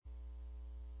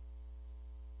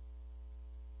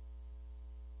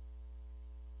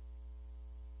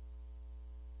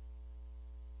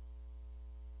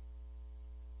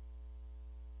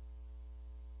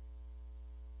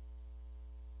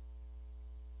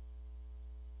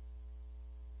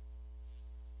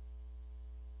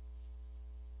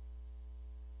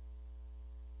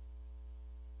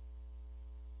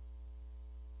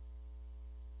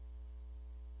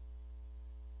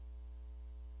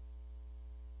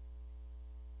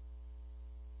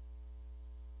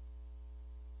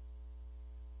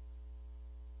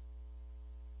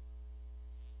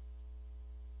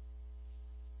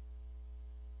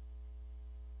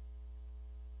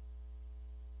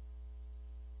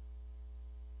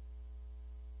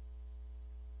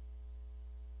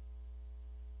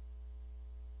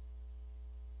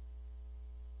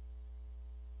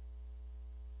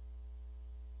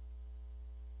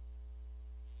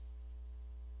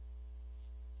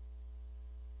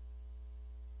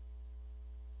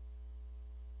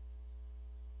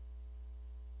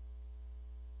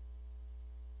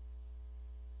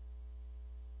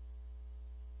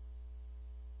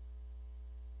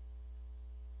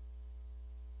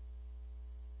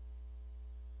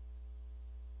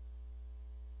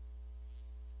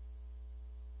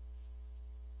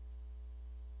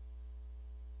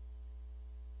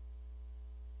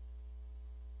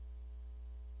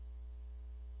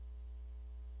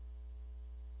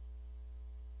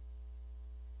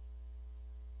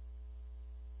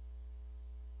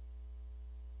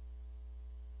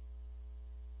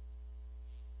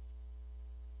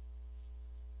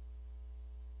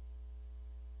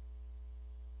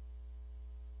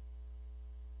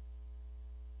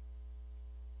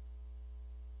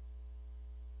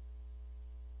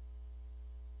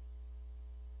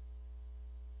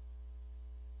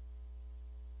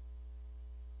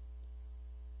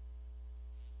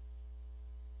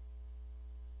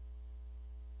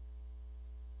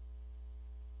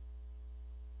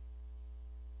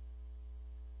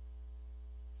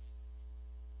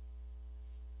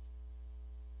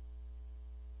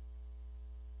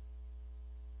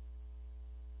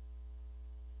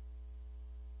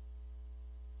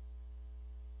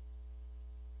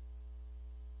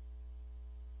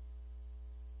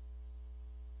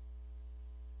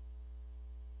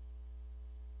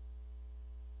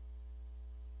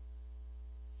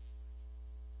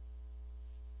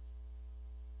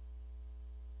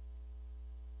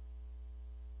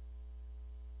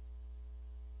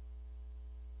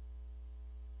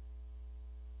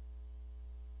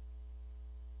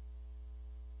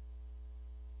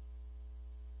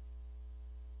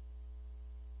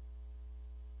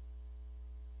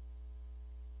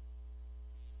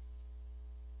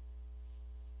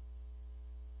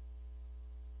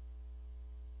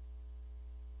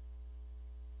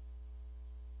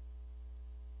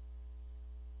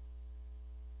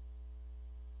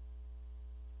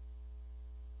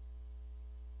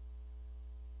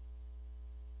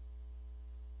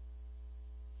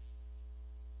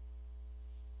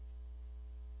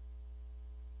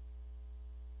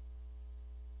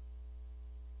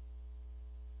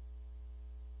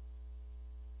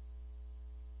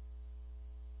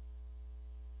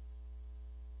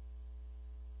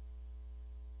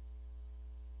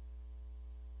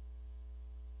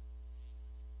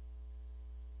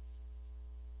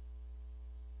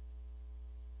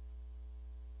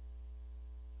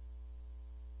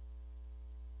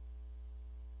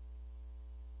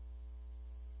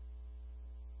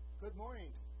good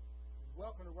morning.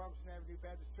 Welcome to Robertson Avenue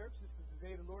Baptist Church. This is the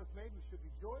day the Lord has made. We should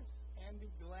rejoice and be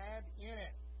glad in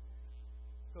it.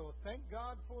 So thank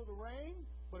God for the rain,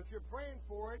 but if you're praying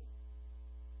for it,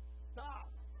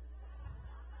 stop.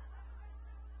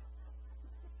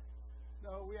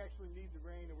 No, we actually need the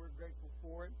rain, and we're grateful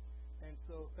for it. And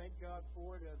so thank God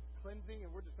for it as cleansing, and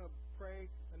we're just going to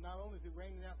pray that not only is it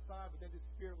raining outside, but that the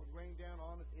Spirit would rain down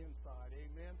on us inside.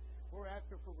 Amen. We're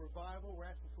asking for revival. We're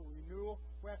asking for renewal.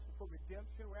 We're asking for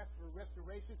redemption. We're asking for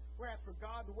restoration. We're asking for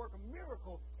God to work a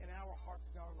miracle in our hearts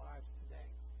and our lives today.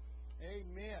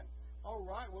 Amen. All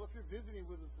right. Well, if you're visiting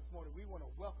with us this morning, we want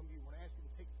to welcome you. We want to ask you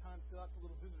to take the time to fill out the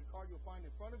little visitor card you'll find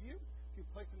in front of you. If you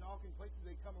place an offering plate so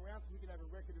they come around so we can have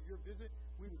a record of your visit,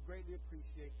 we would greatly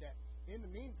appreciate that. In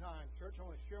the meantime, church, I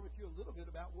want to share with you a little bit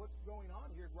about what's going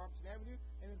on here at Robertson Avenue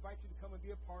and invite you to come and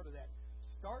be a part of that.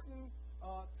 Starting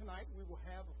tonight, we will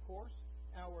have, of course,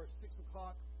 our 6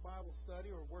 o'clock Bible study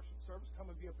or worship service.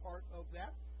 Come and be a part of that.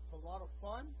 It's a lot of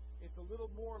fun. It's a little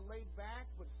more laid back,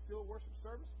 but still worship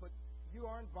service. But you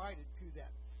are invited to that.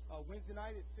 Wednesday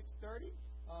night at 6:30.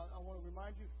 I want to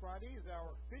remind you, Friday is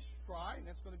our fish fry, and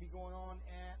that's going to be going on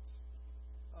at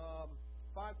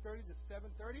 5:30 to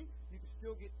 7:30. You can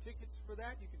still get tickets for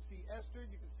that. You can see Esther.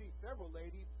 You can see several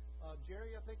ladies.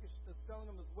 Jerry, I think, is selling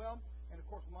them as well. And, of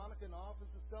course, Monica in the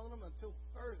office is selling them until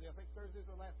Thursday. I think Thursday's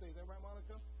our last day. Is that right,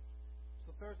 Monica?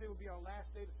 So Thursday will be our last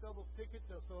day to sell those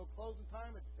tickets. So closing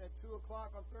time at 2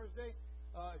 o'clock on Thursday.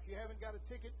 If you haven't got a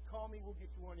ticket, call me. We'll get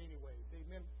you one anyways.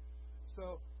 Amen.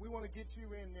 So we want to get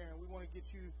you in there. We want to get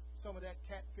you some of that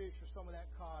catfish or some of that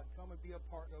cod. Come and be a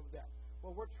part of that.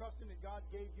 Well, we're trusting that God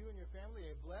gave you and your family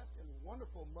a blessed and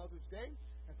wonderful Mother's Day.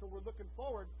 And so we're looking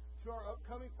forward to our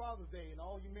upcoming Father's Day. And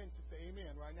all you men should say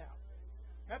amen right now.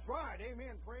 That's right.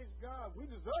 Amen. Praise God. We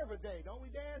deserve a day, don't we,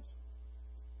 dads?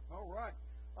 All right.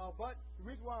 But the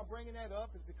reason why I'm bringing that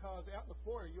up is because out in the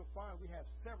foyer you'll find we have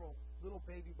several little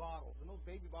baby bottles. And those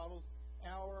baby bottles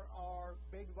are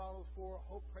baby bottles for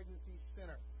Hope Pregnancy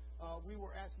Center. We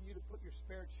were asking you to put your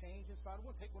spare change inside.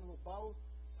 We'll take one of those bottles,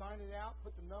 sign it out,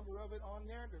 put the number of it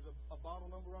on there. There's a bottle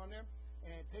number on there.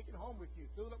 And take it home with you.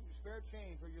 Fill it up with your spare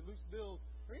change or your loose bills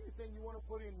or anything you want to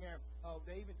put in there.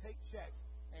 They even take checks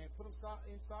and put them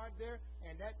inside there.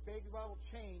 And that baby bottle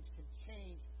change can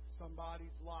change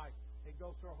somebody's life. It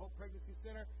goes to our Hope Pregnancy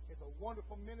Center. It's a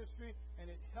wonderful ministry, and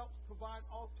it helps provide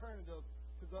alternatives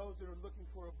to those that are looking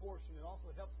for abortion. It also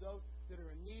helps those that are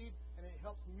in need, and it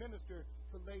helps minister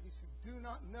to ladies who do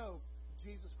not know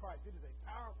Jesus Christ. It is a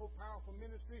powerful, powerful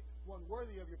ministry, one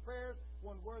worthy of your prayers,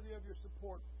 one worthy of your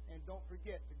support. And don't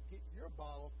forget to get your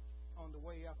bottle on the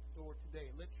way out the door today.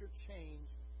 Let your change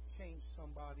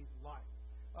somebody's life.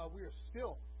 We are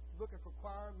still looking for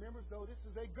choir members, though this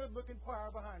is a good-looking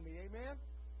choir behind me. Amen?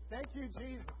 Thank you,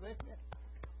 Jesus. Amen.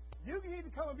 You need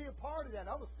to come and be a part of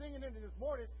that. I was singing it this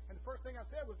morning, and the first thing I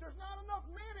said was, there's not enough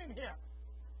men in here.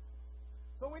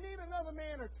 So we need another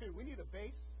man or two. We need a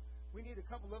bass. We need a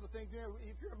couple other things there.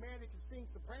 If you're a man that can sing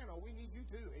soprano, we need you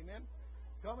too. Amen?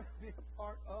 Come and be a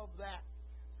part of that.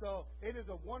 So it is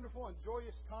a wonderful and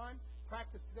joyous time.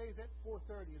 Practice today is at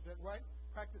 4:30. Is that right?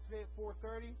 Practice today at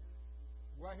 4:30.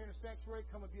 Right here in the sanctuary.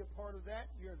 Come and be a part of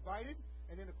that. You're invited.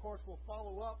 And then, of course, we'll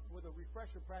follow up with a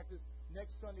refresher practice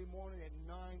next Sunday morning at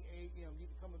 9 a.m. You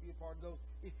can come and be a part of those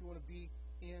if you want to be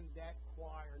in that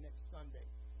choir next Sunday.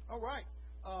 All right.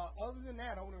 Other than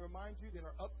that, I want to remind you that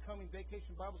our upcoming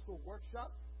Vacation Bible School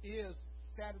workshop is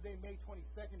Saturday, May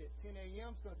 22nd at 10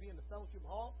 a.m. It's going to be in the Fellowship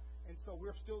Hall. And so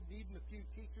we're still needing a few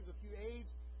teachers, a few aides,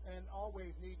 and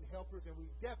always needing helpers. And we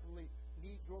definitely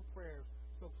need your prayers.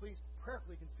 So please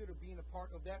prayerfully consider being a part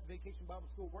of that Vacation Bible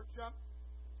School workshop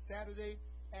Saturday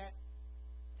at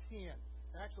 10.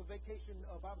 The actual Vacation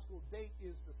Bible School date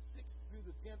is the 6th through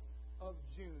the 10th of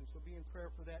June. So be in prayer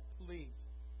for that, please.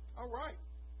 All right.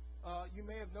 You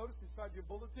may have noticed inside your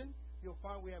bulletin, you'll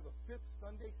find we have a 5th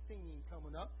Sunday singing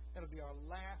coming up. That'll be our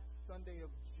last Sunday of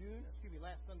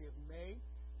last Sunday of May.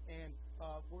 And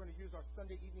we're going to use our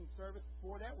Sunday evening service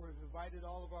for that. We've invited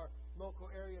all of our local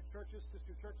area churches,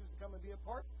 sister churches, to come and be a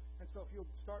part. And so if you'll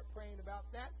start praying about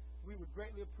that, we would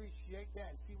greatly appreciate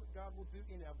that and see what God will do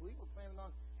in it. I believe we're planning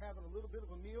on having a little bit of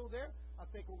a meal there. I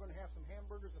think we're going to have some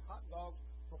hamburgers and hot dogs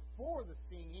before the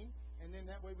singing, and then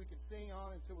that way we can sing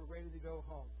on until we're ready to go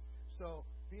home. So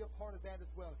be a part of that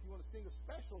as well. If you want to sing a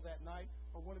special that night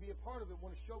or want to be a part of it,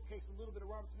 want to showcase a little bit of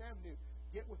Robertson Avenue,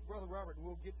 get with Brother Robert, and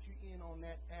we'll get you in on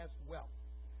that as well.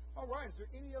 All right, is there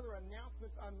any other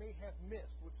announcements I may have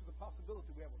missed, which is a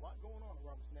possibility? We have a lot going on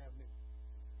Robertson Avenue.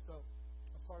 So,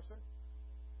 I'm sorry, sir?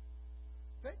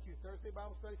 Thank you. Thursday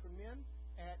Bible study for men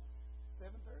at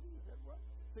 7:30. Is that right?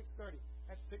 6:30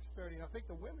 at 6:30. And I think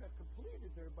the women have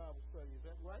completed their Bible study. Is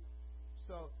that right?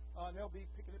 So they'll be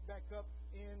picking it back up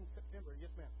in September.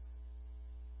 Yes, ma'am.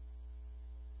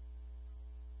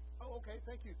 Oh, okay.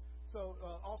 Thank you. So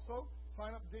also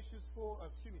sign up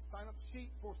sign up sheet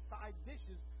for side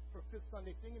dishes for Fifth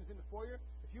Sunday Singing is in the foyer.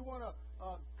 If you want to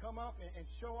come up and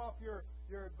show off your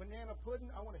banana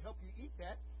pudding, I want to help you eat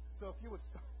that. So if you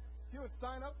would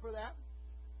sign up for that,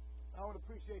 I would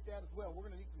appreciate that as well. We're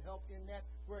going to need some help in that.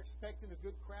 We're expecting a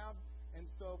good crowd, and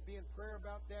so be in prayer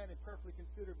about that and prayerfully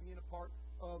consider being a part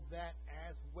of that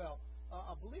as well.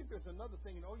 I believe there's another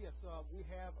thing. And we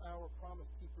have our Promise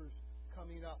Keepers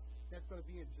coming up. That's going to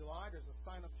be in July. There's a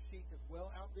sign-up sheet as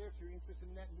well out there if you're interested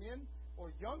in that. Men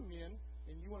or young men,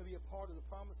 and you want to be a part of the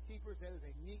Promise Keepers, that is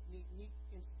a neat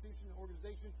institution and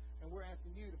organization, and we're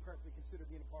asking you to prayerfully consider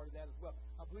being a part of that as well.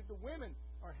 I believe the women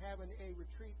are having a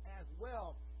retreat as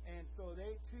well, and so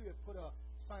they too have put a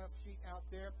sign-up sheet out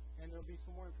there, and there'll be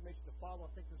some more information to follow.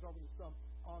 I think there's already some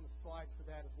on the slides for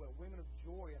that as well. Women of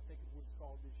Joy, I think is what it's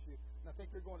called this year. And I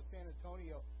think they're going to San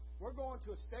Antonio. We're going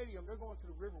to a stadium. They're going to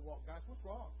the Riverwalk. Guys, what's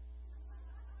wrong?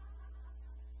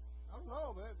 I don't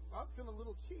know, man. I'm feeling a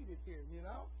little cheated here, you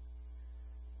know?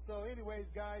 So anyways,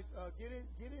 guys, get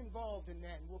involved in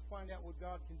that, and we'll find out what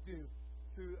God can do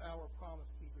through our Promise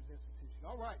Keepers institution.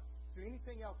 All right. Is there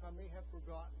anything else I may have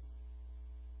forgotten?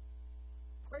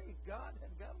 Praise God.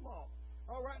 I've got them all.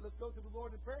 All right, let's go to the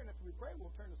Lord in prayer, and after we pray,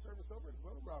 we'll turn the service over to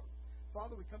Brother Robert.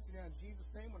 Father, we come to you now in Jesus'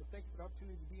 name. I want to thank you for the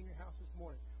opportunity to be in your house this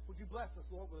morning. Would you bless us,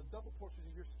 Lord, with a double portion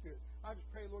of your Spirit? I just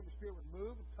pray, Lord, your Spirit would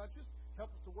move and touch us. Help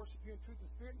us to worship you in truth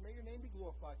and spirit, and may your name be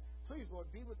glorified. Please,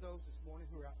 Lord, be with those this morning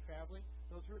who are out traveling,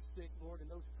 those who are sick, Lord, and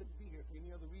those who couldn't be here for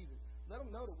any other reason. Let them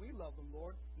know that we love them,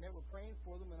 Lord, and that we're praying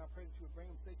for them, and I pray that you would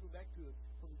bring them safely back to us.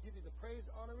 So we give you the praise,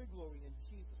 honor, and glory in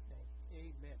Jesus' name.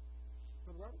 Amen.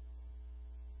 Brother Robert?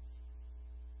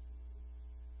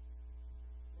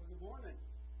 Well, good morning.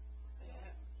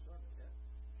 Sorry about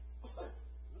that.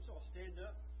 Let's all stand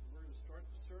up, and we're going to start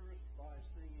the service by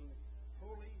singing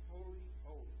Holy, Holy,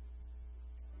 Holy.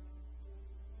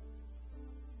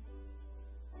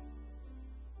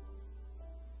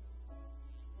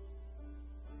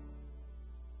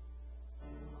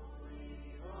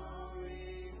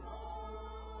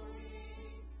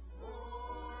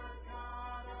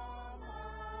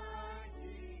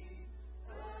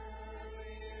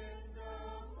 Early in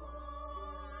the morning.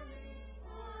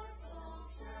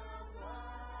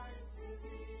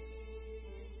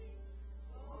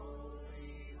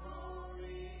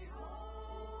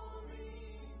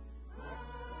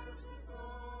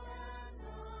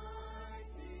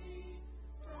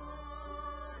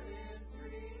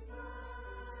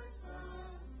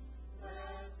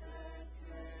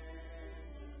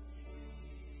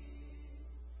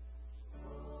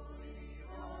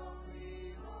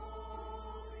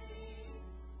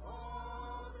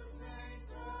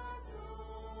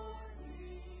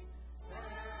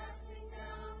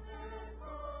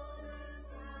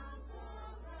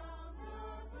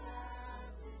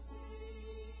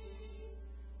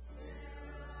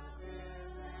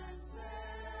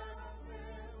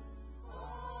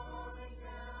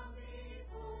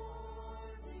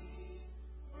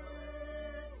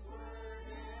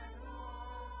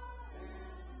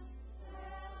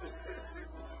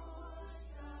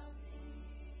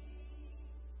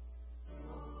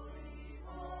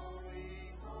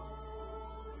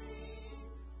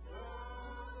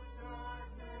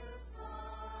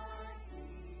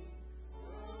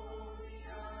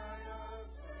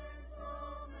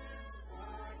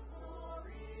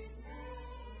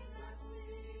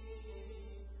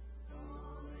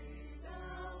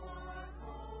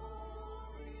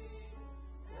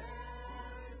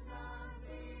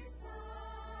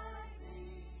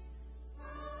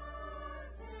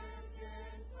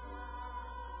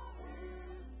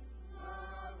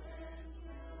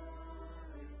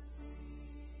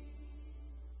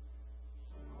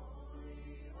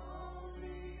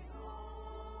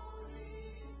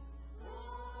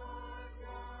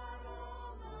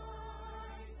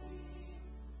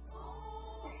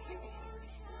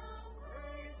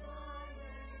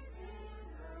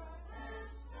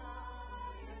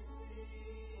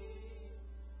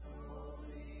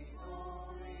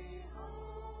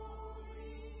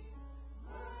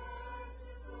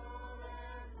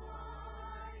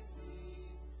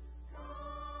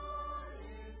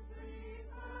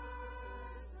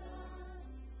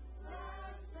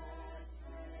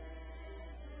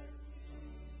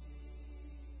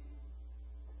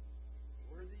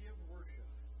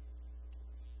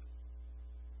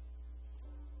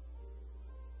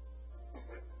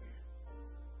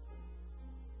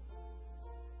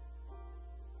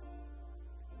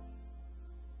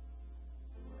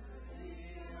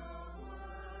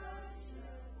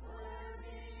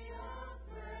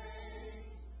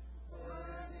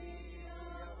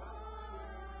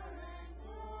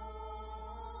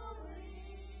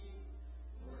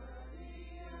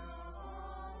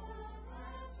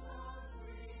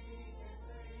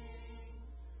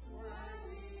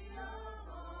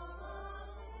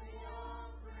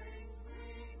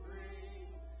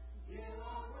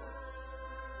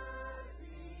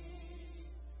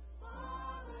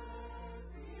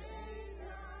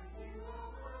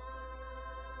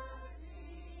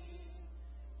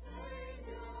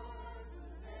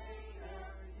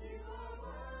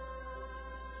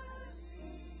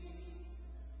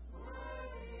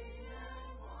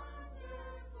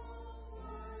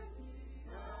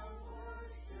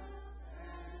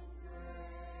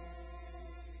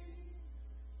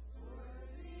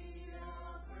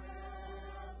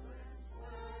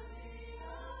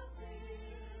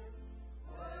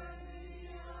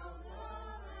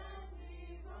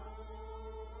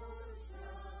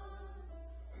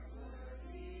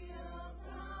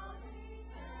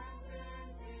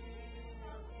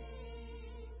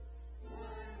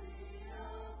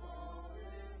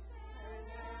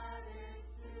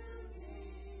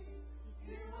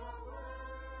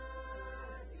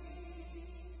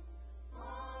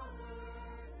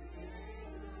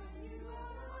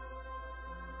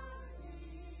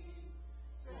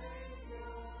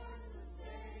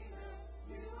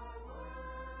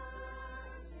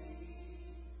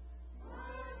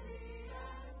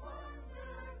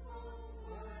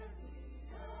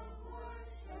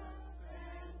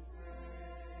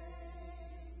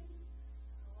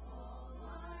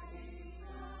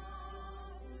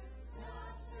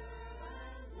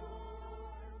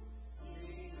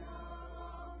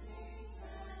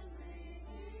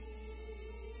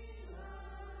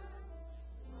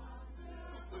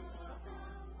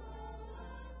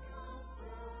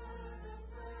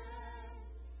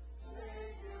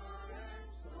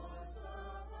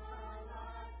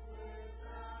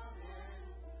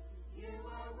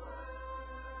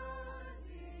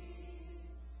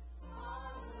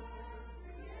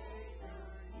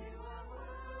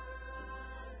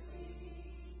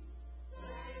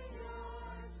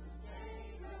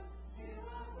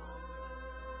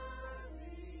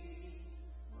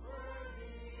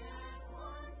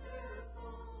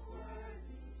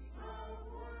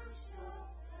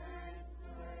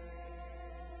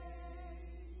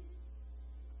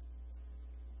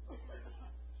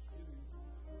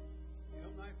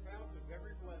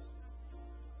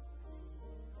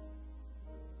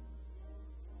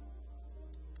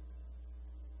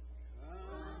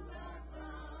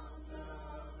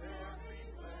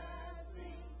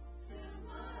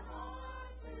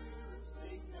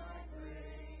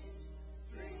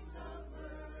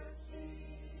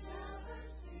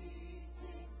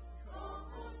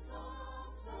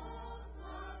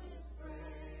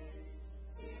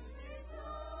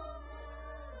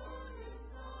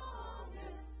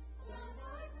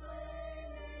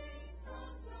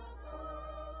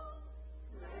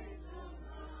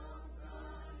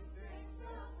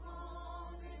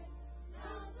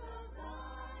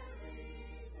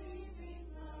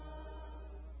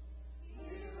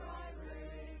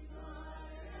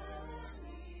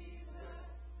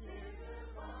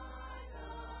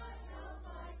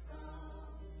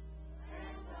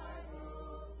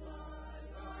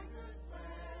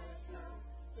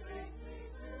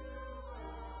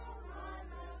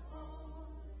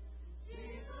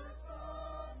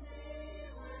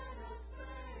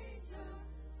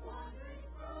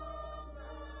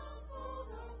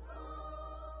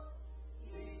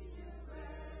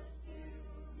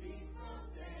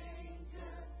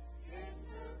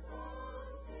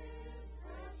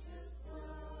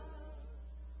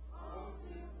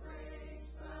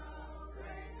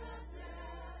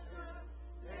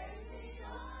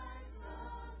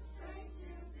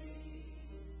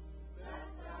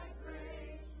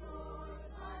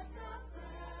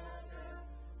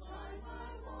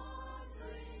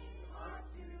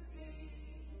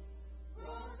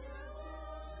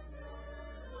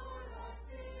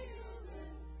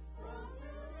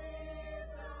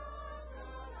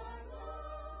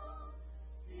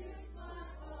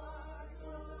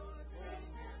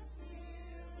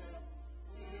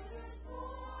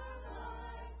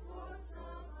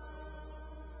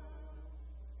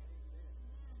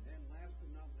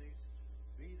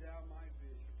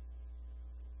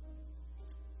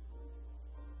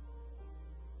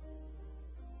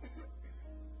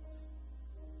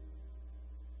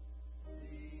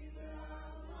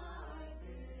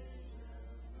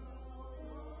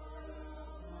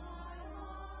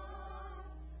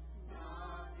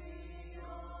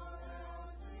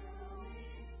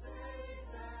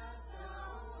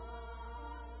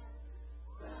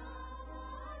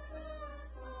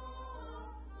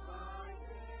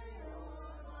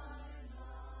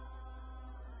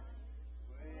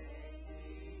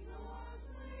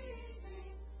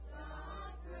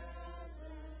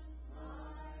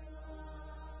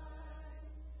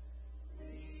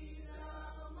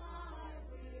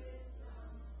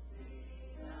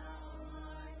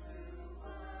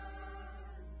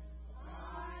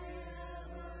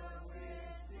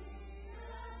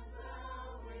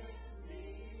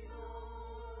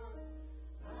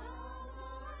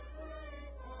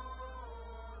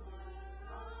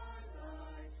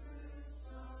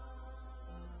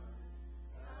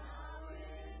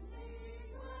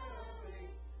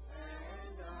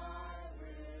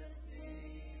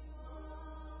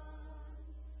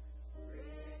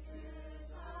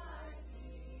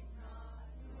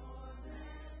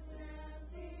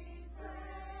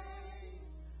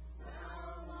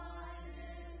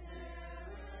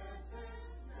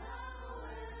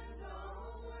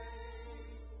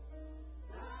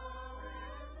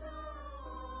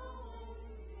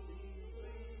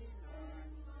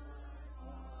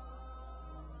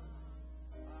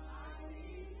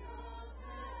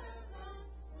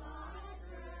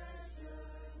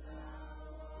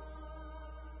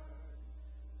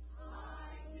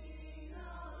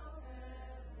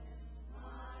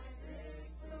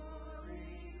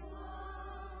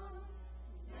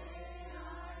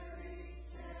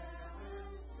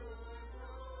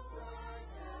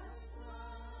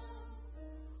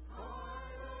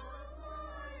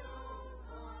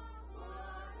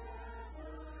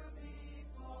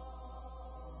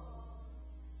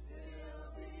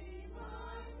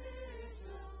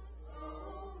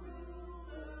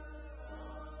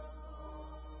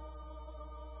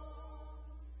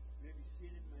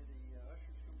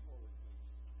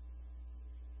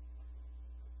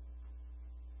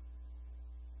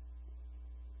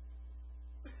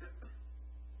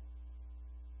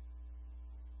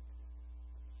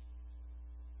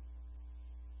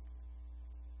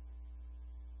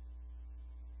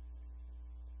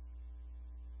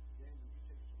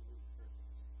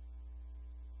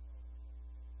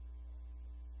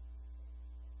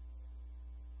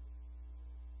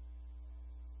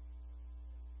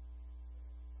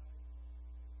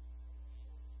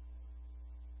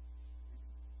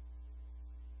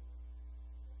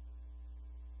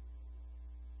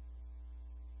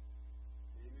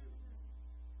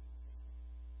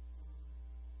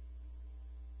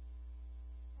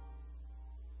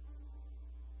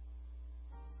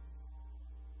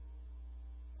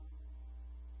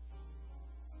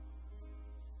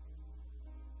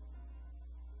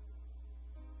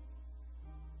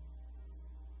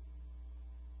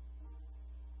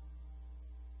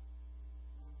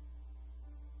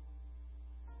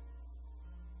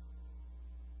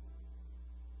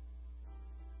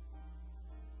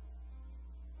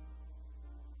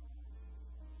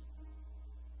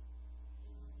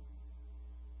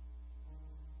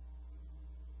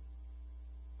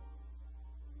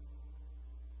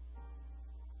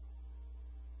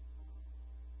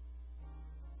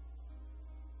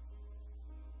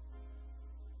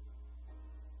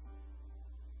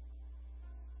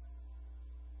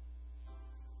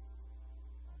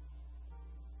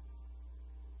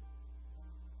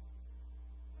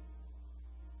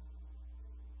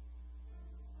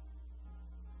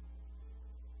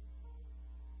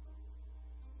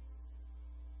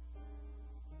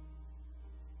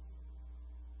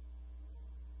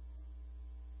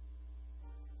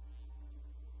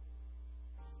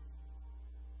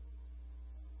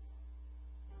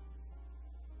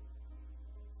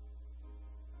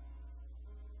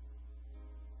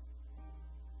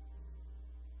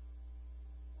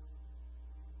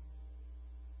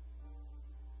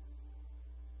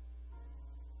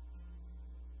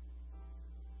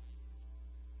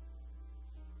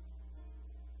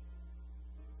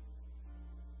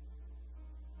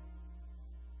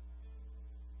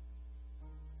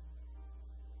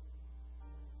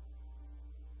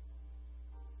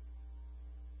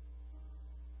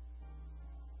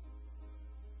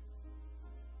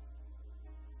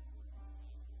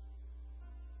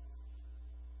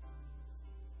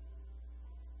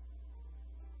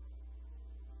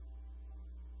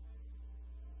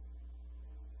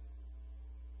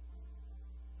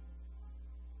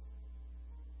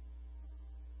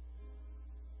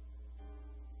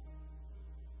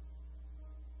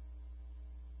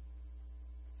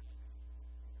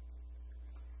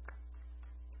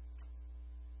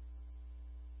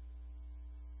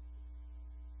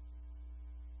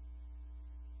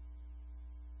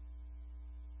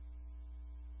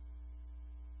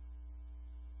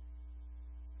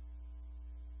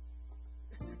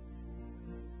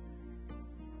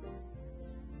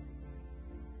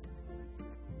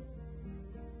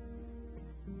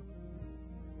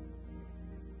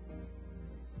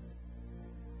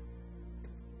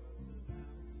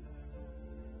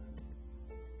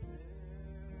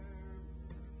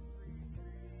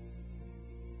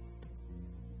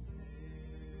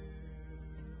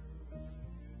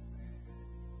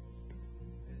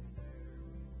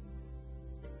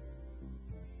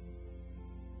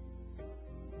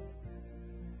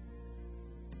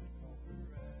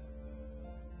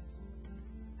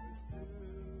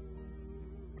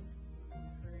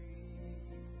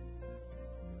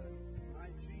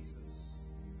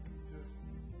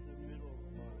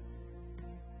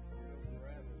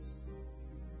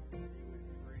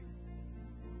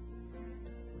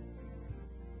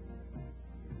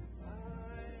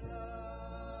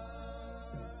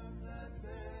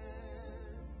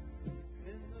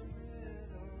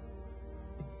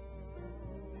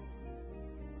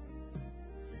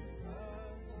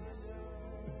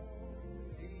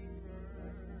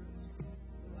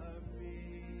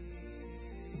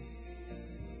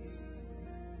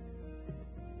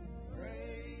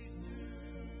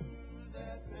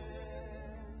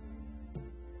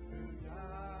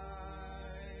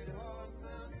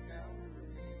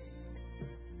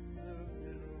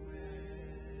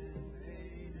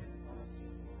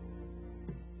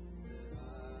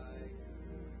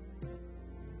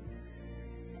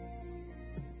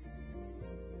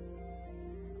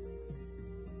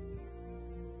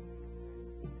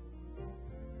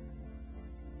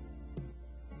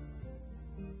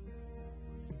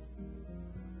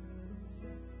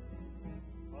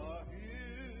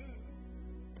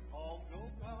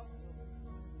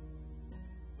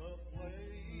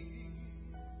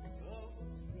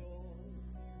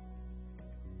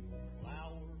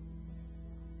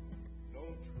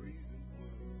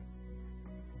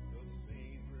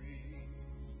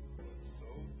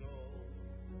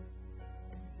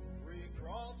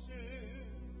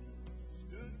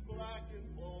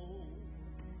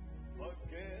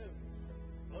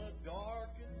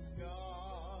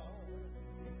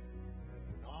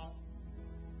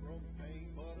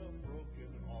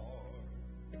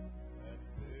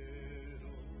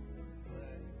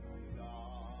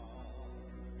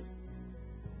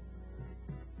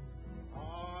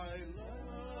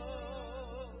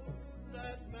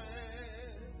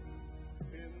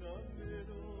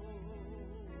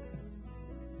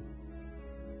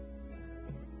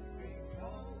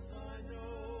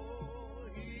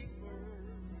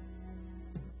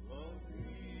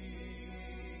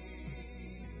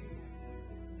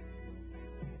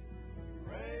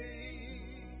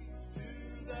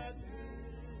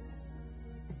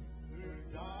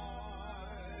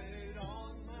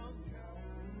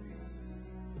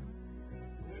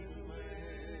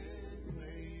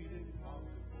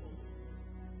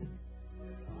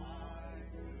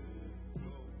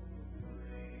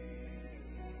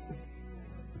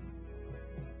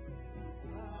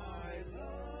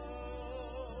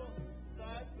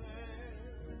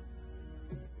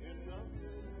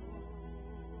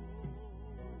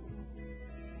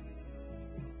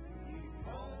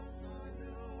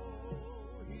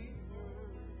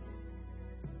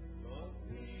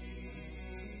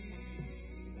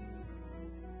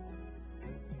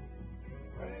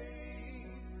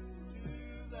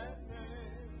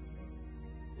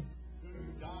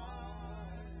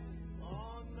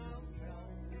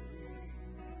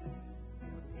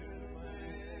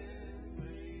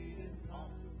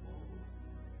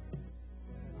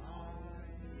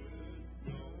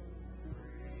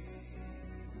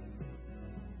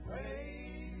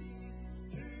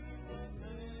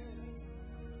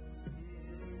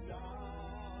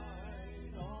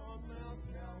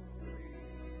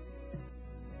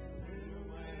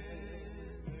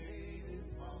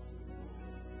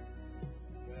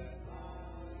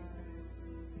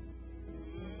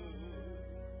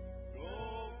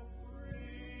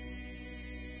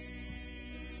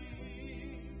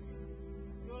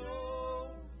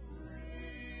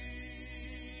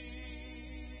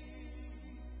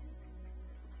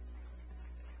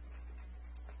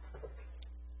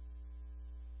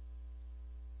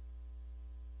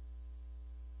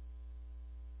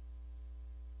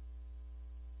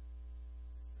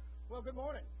 Well, good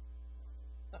morning.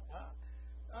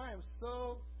 I am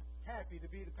so happy to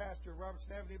be the pastor of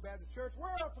Robertson Avenue Baptist Church.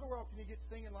 Where else in the world can you get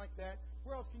singing like that?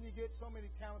 Where else can you get so many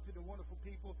talented and wonderful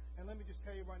people? And let me just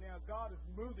tell you right now, God is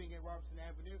moving at Robertson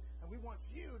Avenue, and we want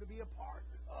you to be a part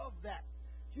of that.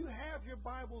 Do you have your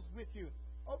Bibles with you?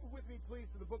 Open with me, please,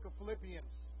 to the book of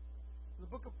Philippians. The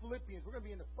book of Philippians. We're going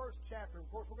to be in the first chapter. Of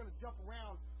course, we're going to jump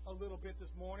around a little bit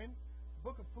this morning.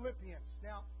 The book of Philippians.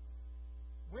 Now,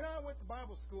 when I went to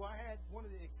Bible school, I had one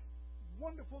of the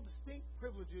wonderful, distinct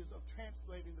privileges of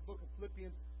translating the book of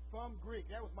Philippians from Greek.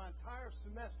 That was my entire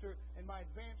semester, and my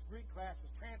advanced Greek class was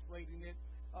translating it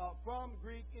from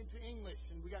Greek into English,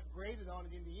 and we got graded on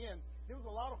it in the end. It was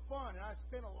a lot of fun, and I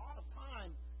spent a lot of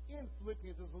time in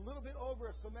Philippians. It was a little bit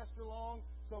over a semester long,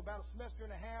 so about a semester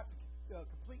and a half to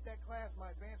complete that class,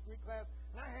 my advanced Greek class.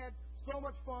 And I had so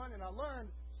much fun, and I learned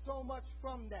so much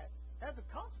from that. As a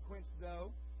consequence,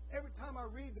 though, every time I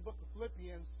read the book of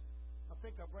Philippians, I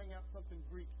think I bring out something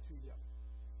Greek to you.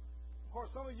 Of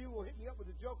course, some of you will hit me up with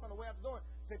a joke on the way out the door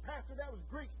and say, Pastor, that was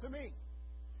Greek to me.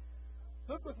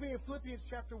 Look with me in Philippians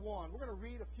chapter 1. We're going to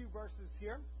read a few verses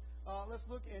here. Let's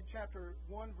look at chapter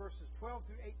 1, verses 12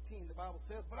 through 18. The Bible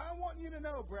says, But I want you to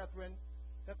know, brethren,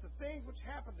 that the things which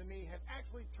happened to me have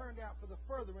actually turned out for the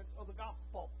furtherance of the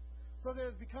gospel, so that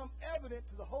it has become evident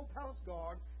to the whole palace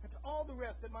guard and to all the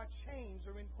rest that my chains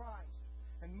are in Christ.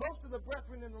 And most of the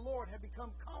brethren in the Lord have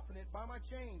become confident by my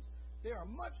chains. They are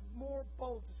much more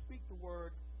bold to speak the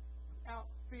word without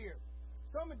fear.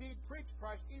 Some indeed preach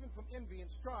Christ even from envy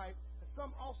and strife, and some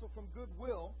also from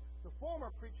goodwill. The former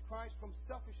preach Christ from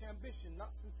selfish ambition, not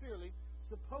sincerely,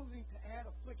 supposing to add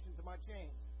affliction to my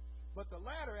chains. But the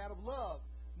latter out of love,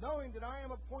 knowing that I am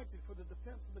appointed for the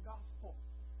defense of the gospel.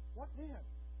 What then?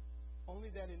 Only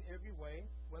that in every way,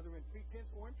 whether in pretense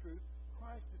or in truth,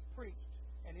 Christ is preached,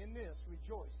 and in this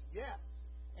rejoice. Yes,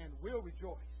 and will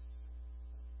rejoice.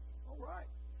 All right.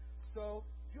 So,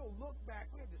 if you'll look back,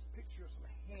 we have this picture of some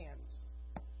hands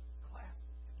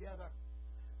clasped together.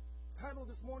 The title of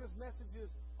this morning's message is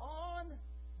On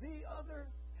the Other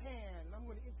Hand. And I'm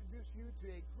going to introduce you to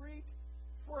a Greek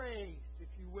phrase, if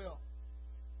you will,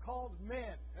 called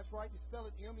men. That's right, you spell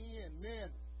it M-E-N, men.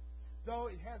 Though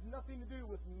it has nothing to do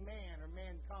with man or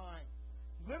mankind.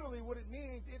 Literally what it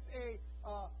means, it's a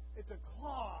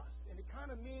clause, and it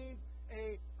kind of means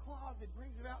a clause that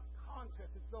brings about contrast.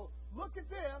 And so, look at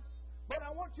this, but I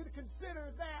want you to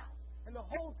consider that. And the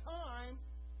whole time,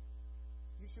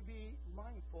 you should be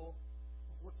mindful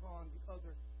of what's on the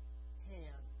other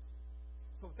hand.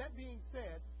 So with that being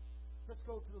said, let's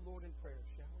go to the Lord in prayer,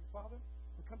 shall we? Father,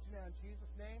 we come to you now in Jesus'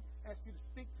 name. Ask you to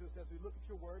speak to us as we look at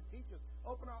your word. Teach us.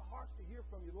 Open our hearts to hear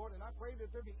from you, Lord. And I pray that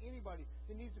if there be anybody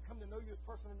that needs to come to know you as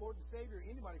personal Lord and Savior, or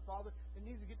anybody, Father, that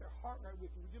needs to get their heart right with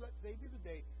you, would you let today be the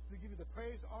day to give you the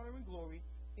praise, honor, and glory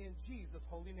in Jesus'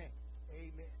 holy name.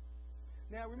 Amen.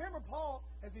 Now, remember Paul,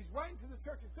 as he's writing to the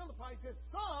church of Philippi, he says,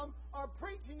 some are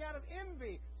preaching out of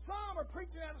envy. Some are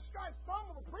preaching out of strife.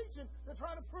 Some are preaching to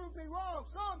try to prove me wrong.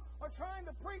 Some are trying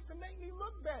to preach to make me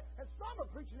look bad. And some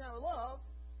are preaching out of love.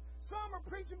 Some are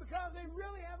preaching because they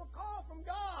really have a call from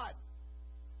God.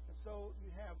 And so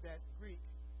you have that Greek,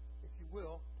 if you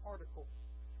will, particle.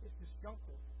 It's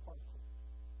disjunctive particle.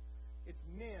 It's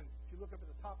men. If you look up at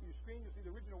the top of your screen, you'll see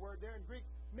the original word there in Greek,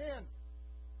 men.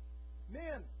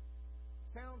 Men.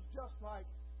 Sounds just like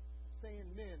saying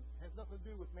men. It has nothing to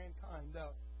do with mankind,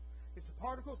 though. It's a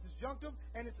particle, it's disjunctive,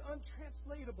 and it's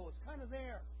untranslatable. It's kind of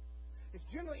there. It's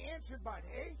generally answered by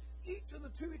a. Each of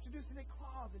the two introducing a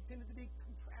clause intended to be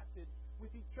contrasted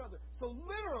with each other. So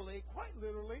literally, quite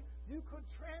literally, you could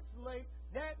translate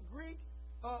that Greek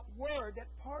word,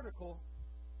 that particle,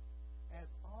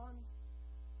 as on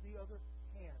the other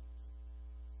hand.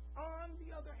 On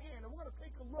the other hand. And we're going to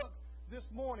take a look this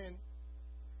morning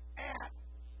at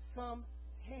some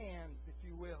hands, if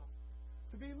you will.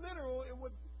 To be literal, it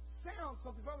would sound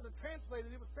something, if I were to translate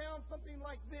it, it would sound something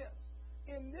like this.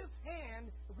 In this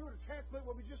hand, if we were to translate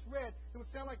what we just read, it would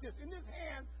sound like this. In this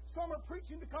hand, some are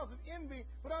preaching because of envy,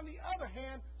 but on the other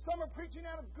hand, some are preaching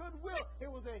out of goodwill. It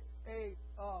was a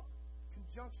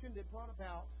conjunction that brought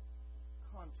about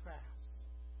contrast.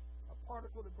 A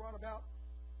particle that brought about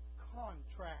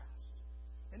contrast.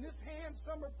 In this hand,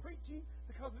 some are preaching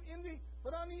because of envy,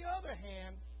 but on the other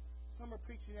hand, some are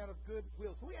preaching out of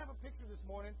goodwill. So we have a picture this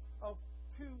morning of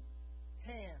two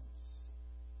hands.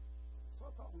 So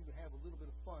I thought we would have a little bit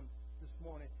of fun this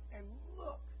morning and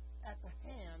look at the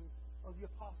hands of the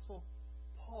Apostle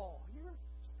Paul. You ever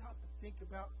stop to think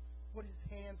about what his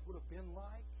hands would have been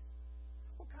like?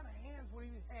 What kind of hands would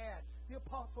he have had? The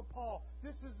Apostle Paul.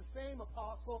 This is the same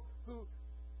apostle who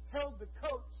held the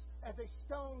coats as they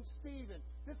stoned Stephen.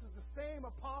 This is the same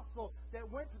apostle that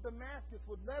went to Damascus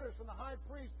with letters from the high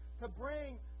priest to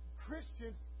bring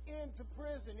Christians into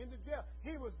prison, into jail.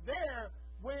 He was there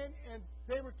and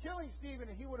they were killing Stephen,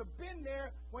 and he would have been there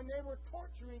when they were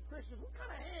torturing Christians. What kind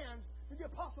of hands did the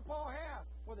Apostle Paul have?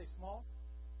 Were they small?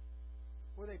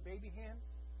 Were they baby hands?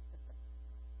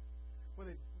 Were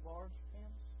they large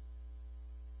hands?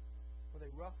 Were they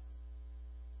rough?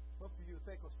 Well, for you to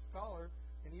think a scholar,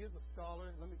 and he is a scholar,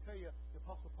 and let me tell you, the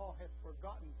Apostle Paul has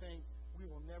forgotten things we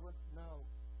will never know.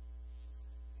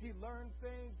 He learned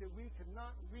things that we could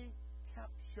not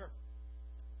recapture.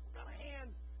 What kind of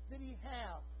hands did he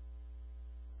have?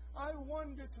 I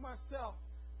wonder to myself,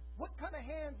 what kind of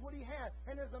hands would he have?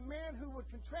 And as a man who would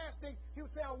contrast things, he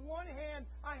would say, on one hand,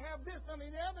 I have this, on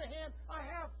the other hand, I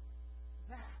have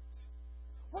that.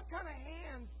 What kind of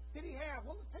hands did he have?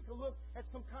 Well, let's take a look at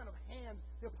some kind of hands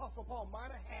the Apostle Paul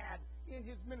might have had in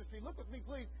his ministry. Look with me,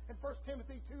 please, in 1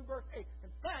 Timothy 2, verse 8.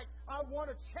 In fact, I want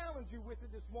to challenge you with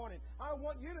it this morning. I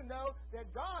want you to know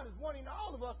that God is wanting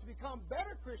all of us to become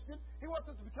better Christians. He wants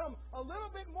us to become a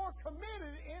little bit more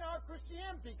committed in our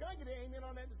Christianity. Can I get an amen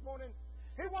on that this morning?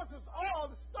 He wants us all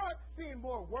to start being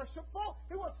more worshipful.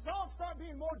 He wants us all to start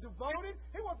being more devoted.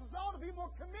 He wants us all to be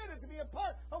more committed to be a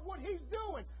part of what He's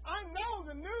doing. I know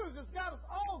the news has got us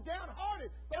all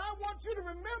downhearted, but I want you to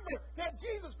remember that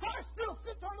Jesus Christ still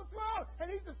sits on the throne, and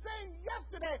He's the same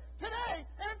yesterday, today,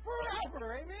 and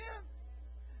forever. Amen?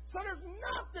 So there's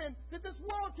nothing that this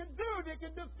world can do that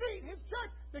can defeat His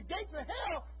church. The gates of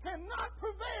hell cannot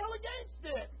prevail against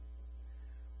it.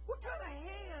 What kind of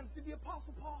hands did the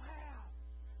Apostle Paul have?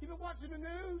 You been watching the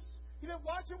news? You been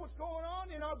watching what's going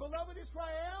on in our beloved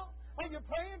Israel? Are you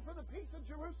praying for the peace of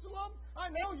Jerusalem?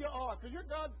 I know you are, because you're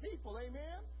God's people.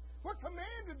 Amen? We're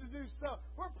commanded to do so.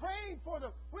 We're praying for them.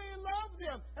 We love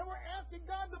them. And we're asking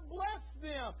God to bless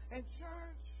them. And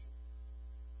church,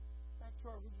 back to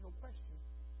our original question.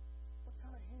 What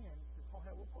kind of hands did Paul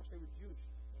have? Well, of course, they were Jewish.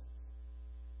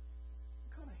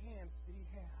 What kind of hands did he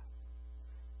have?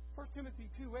 1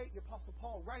 Timothy 2:8, the Apostle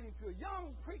Paul writing to a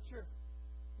young preacher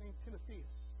named Timothy.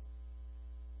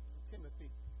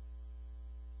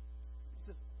 He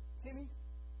says, Timmy,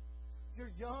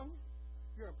 you're young,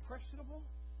 you're impressionable,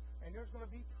 and there's going to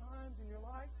be times in your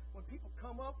life when people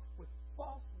come up with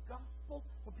false gospel,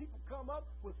 when people come up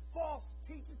with false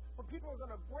teachings, when people are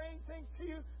going to bring things to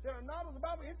you that are not of the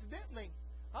Bible. Incidentally,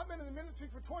 I've been in the ministry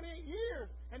for 28 years,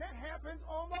 and that happens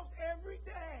almost every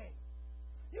day.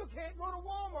 You can't go to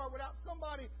Walmart without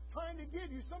somebody trying to give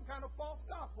you some kind of false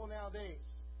gospel nowadays.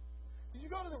 Did you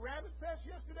go to the Rabbit Fest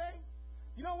yesterday?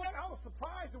 You know what? I was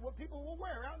surprised at what people will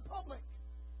wear out in public.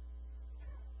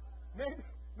 Maybe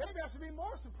I should be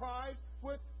more surprised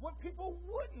with what people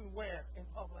wouldn't wear in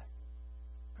public,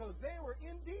 because they were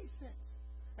indecent.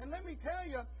 And let me tell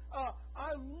you,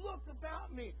 I looked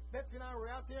about me. Betsy and I were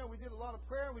out there, and we did a lot of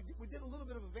prayer. We did a little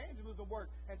bit of evangelism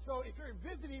work. And so if you're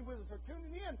visiting with us or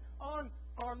tuning in on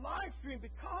our live stream,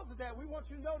 because of that, we want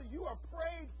you to know that you are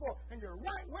prayed for, and you're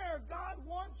right where God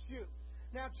wants you.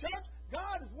 Now, church,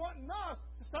 God is wanting us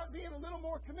to start being a little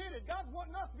more committed. God's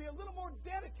wanting us to be a little more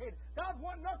dedicated. God's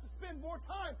wanting us to spend more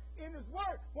time in His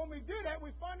Word. When we do that,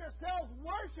 we find ourselves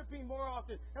worshiping more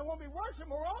often. And when we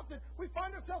worship more often, we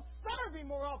find ourselves serving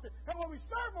more often. And when we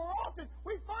serve more often,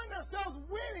 we find ourselves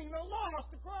winning the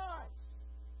lost to Christ.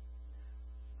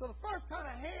 So the first kind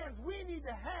of hands we need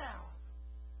to have,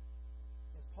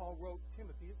 as Paul wrote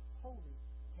Timothy, is holy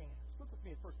hands. Look with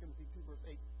me in 1 Timothy 2, verse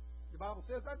 8. The Bible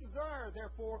says, I desire,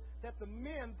 therefore, that the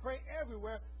men pray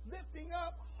everywhere, lifting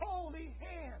up holy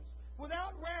hands,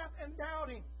 without wrath and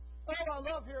doubting. Oh, I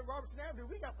love here at Robertson Avenue,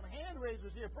 we got some hand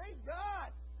raisers here. Praise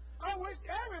God. I wish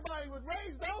everybody would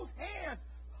raise those hands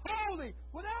holy,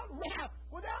 without wrath,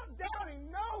 without doubting,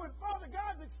 knowing, Father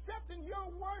God's accepting your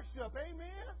worship.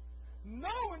 Amen?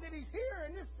 Knowing that He's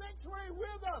here in this sanctuary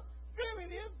with us,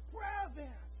 feeling His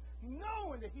presence,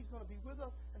 knowing that He's going to be with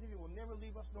us and that He will never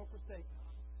leave us nor forsake us.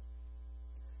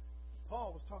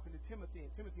 Paul was talking to Timothy,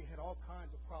 and Timothy had all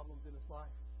kinds of problems in his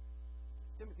life.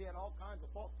 Timothy had all kinds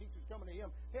of false teachers coming to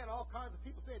him. He had all kinds of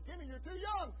people saying, Timmy, you're too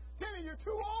young. Timmy, you're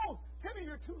too old. Timmy,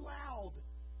 you're too loud.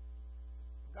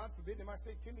 God forbid they might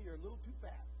say, Timmy, you're a little too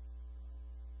fat.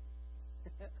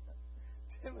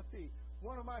 Timothy,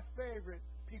 one of my favorite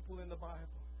people in the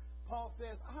Bible. Paul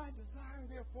says, I desire,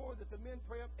 therefore, that the men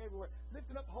pray up everywhere,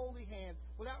 lifting up holy hands,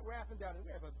 without wrath and doubting.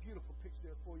 We have a beautiful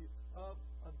picture there for you of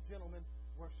a gentleman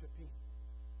worshiping.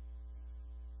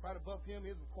 Right above him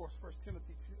is, of course, 1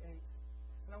 Timothy 2:8.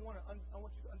 And I want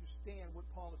you to understand what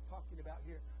Paul is talking about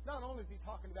here. Not only is he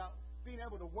talking about being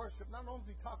able to worship, not only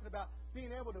is he talking about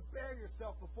being able to bear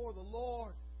yourself before the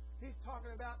Lord, He's talking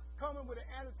about coming with an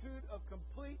attitude of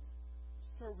complete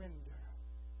surrender.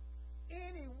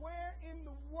 Anywhere in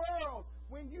the world,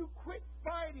 when you quit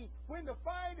fighting, when the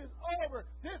fight is over,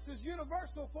 this is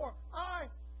universal for I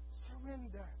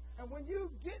surrender. And when you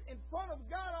get in front of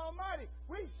God Almighty,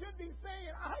 we should be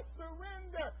saying, I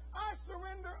surrender. I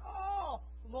surrender all.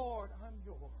 Lord, I'm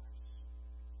yours.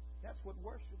 That's what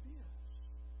worship is.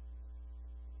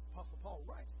 Apostle Paul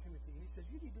writes to Timothy, and he says,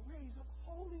 you need to raise up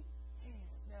holy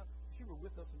hands. Now, if you were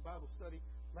with us in Bible study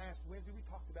last Wednesday, we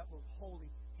talked about those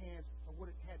holy hands and what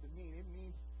it had to mean. It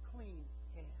means clean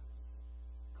hands.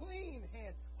 Clean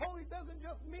hands. Holy doesn't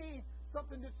just mean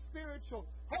something that's spiritual.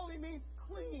 Holy means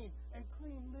clean and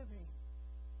clean living.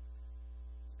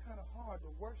 It's kind of hard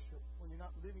to worship when you're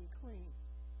not living clean.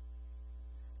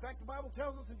 In fact, the Bible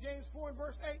tells us in James 4 and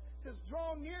verse 8, it says,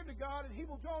 draw near to God and He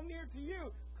will draw near to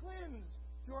you. Cleanse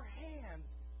your hands,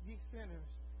 ye sinners,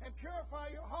 and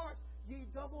purify your hearts, ye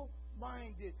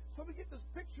double-minded. So we get this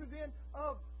picture then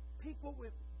of people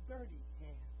with dirty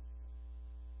hands.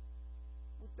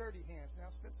 With dirty hands. Now,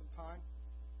 I spent some time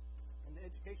in the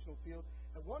educational field,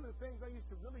 and one of the things I used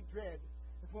to really dread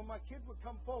is when my kids would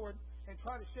come forward and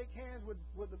try to shake hands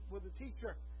with the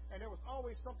teacher, and there was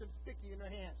always something sticky in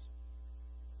their hands.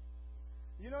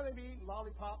 You know, they'd be eating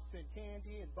lollipops and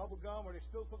candy and bubble gum, or they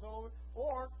spill something over.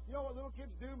 Or, you know what little kids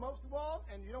do most of all?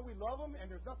 And, you know, we love them, and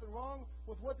there's nothing wrong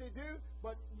with what they do.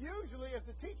 But usually, as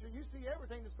the teacher, you see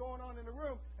everything that's going on in the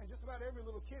room. And just about every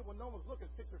little kid, when no one's looking,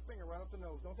 sticks their finger right up the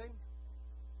nose, don't they?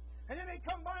 And then they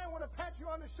come by and want to pat you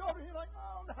on the shoulder, and you're like,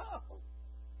 oh, no.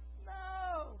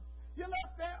 No. You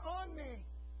left that on me.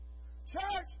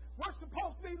 Church, we're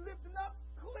supposed to be lifting up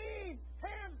clean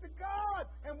hands to God.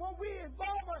 And when we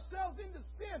involve ourselves into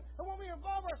sin, and when we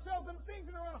involve ourselves in things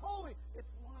that are unholy, it's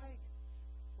like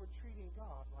we're treating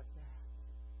God like that.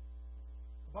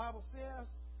 The Bible says,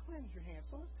 cleanse your hands.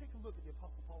 So let's take a look at the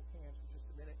Apostle Paul's hands for just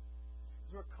a minute.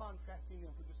 We're contrasting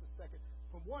them for just a second.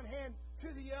 From one hand to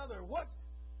the other. What's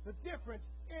the difference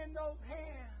in those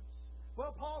hands?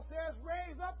 Well, Paul says,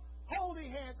 raise up holy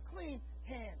hands, clean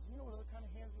hands. You know what other kind of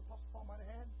hands the Apostle Paul might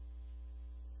have had?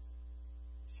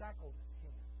 Shackled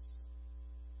hands.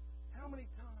 How many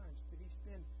times did he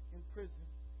spend in prison?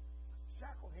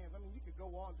 Shackled hands. I mean, you could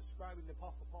go on describing the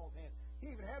Apostle Paul's hands.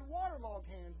 He even had waterlogged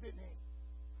hands, didn't he?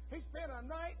 He spent a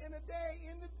night and a day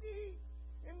in the deep,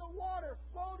 in the water,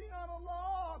 floating on a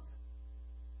log.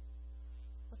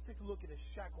 Let's take a look at his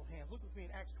shackled hands. Look with me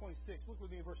in Acts 26. Look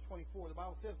with me in verse 24. The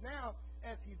Bible says, now,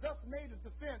 as he thus made his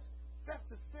defense,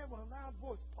 Festus said with a loud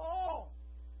voice, Paul,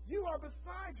 you are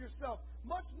beside yourself.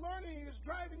 Much learning is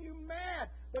driving you mad.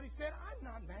 But he said, I'm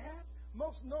not mad,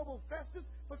 most noble Festus,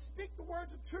 but speak the words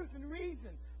of truth and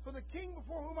reason. For the king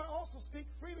before whom I also speak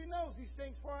freely knows these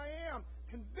things, for I am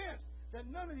convinced that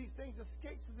none of these things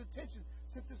escapes his attention,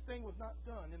 since this thing was not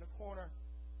done in a corner.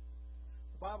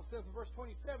 The Bible says in verse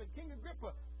 27, King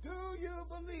Agrippa, do you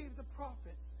believe the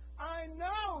prophets? I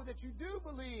know that you do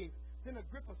believe. Then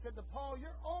Agrippa said to Paul,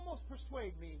 you're almost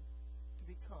persuade me to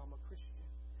become a Christian.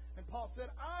 And Paul said,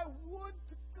 I would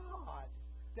to God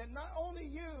that not only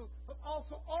you, but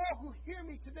also all who hear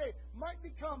me today might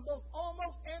become both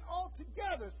almost and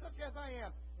altogether such as I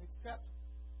am, except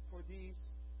for these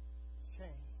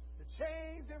chains. The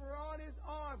chains that were on his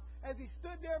arms as he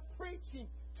stood there preaching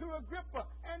to Agrippa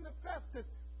and to Festus.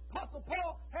 Apostle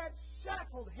Paul had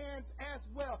shackled hands as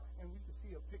well. And we can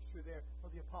see a picture there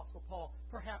of the Apostle Paul.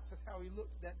 Perhaps that's how he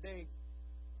looked that day.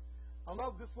 I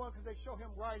love this one because they show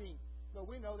him writing. But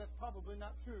we know that's probably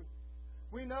not true.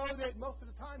 We know that most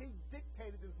of the time he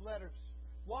dictated his letters.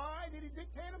 Why did he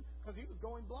dictate them? Because he was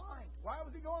going blind. Why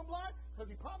was he going blind?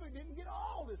 Because he probably didn't get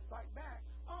all his sight back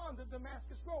on the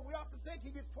Damascus Road. We often think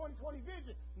he gets 20/20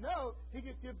 vision. No, he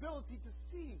gets the ability to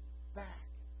see back.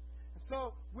 And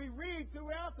so we read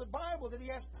throughout the Bible that he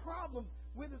has problems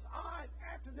with his eyes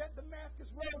after that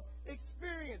Damascus Road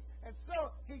experience. And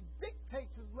so he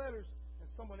dictates his letters, and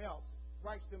someone else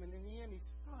writes them, and in the end he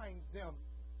signs them.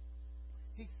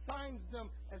 He signs them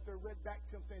as they're read back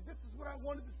to him, saying, this is what I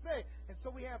wanted to say. And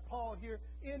so we have Paul here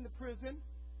in the prison.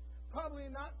 Probably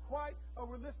not quite a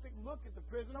realistic look at the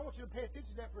prison. I want you to pay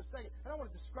attention to that for a second. And I want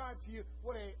to describe to you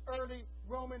what an early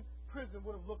Roman prison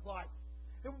would have looked like.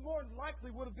 It more than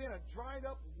likely would have been a dried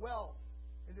up well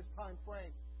in this time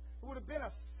frame. It would have been a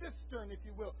cistern, if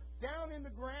you will, down in the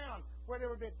ground where there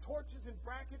would have been torches and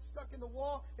brackets stuck in the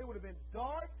wall. It would have been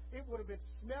dark. It would have been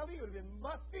smelly. It would have been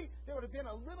musty. There would have been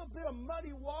a little bit of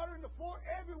muddy water in the floor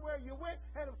everywhere you went.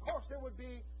 And, of course, there would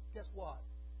be, guess what?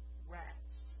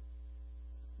 Rats.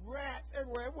 Rats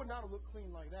everywhere. It would not have looked clean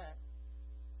like that.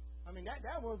 I mean,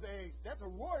 that's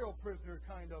a royal prisoner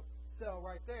kind of cell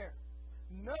right there.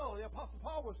 No, the Apostle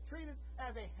Paul was treated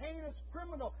as a heinous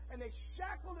criminal, and they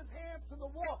shackled his hands to the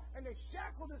wall, and they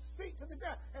shackled his feet to the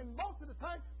ground. And most of the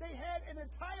time, they had an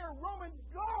entire Roman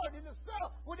guard in the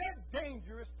cell with that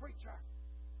dangerous preacher.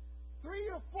 3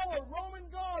 or 4 Roman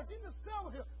guards in the cell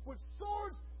with him, with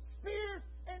swords, spears,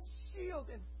 and shields,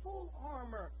 and full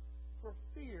armor for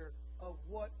fear of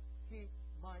what he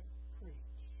might preach.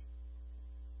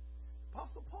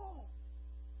 Apostle Paul,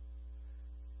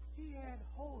 he had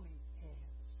holy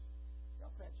hands. He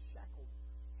also had shackled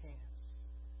hands.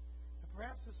 And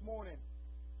perhaps this morning,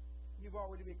 you've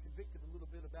already been convicted a little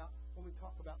bit about when we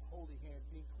talk about holy hands,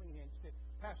 being clean hands. You say,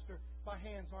 Pastor, my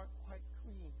hands aren't quite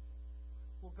clean.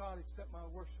 Will God accept my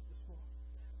worship this morning?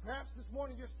 Perhaps this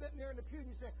morning you're sitting there in the pew and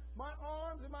you say, my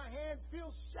arms and my hands feel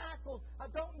shackled. I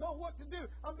don't know what to do.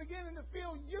 I'm beginning to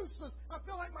feel useless. I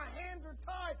feel like my hands are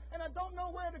tied and I don't know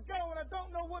where to go and I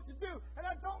don't know what to do and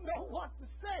I don't know what to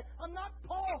say. I'm not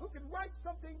Paul who can write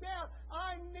something down.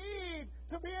 I need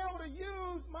to be able to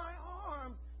use my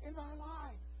arms in my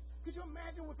life. Could you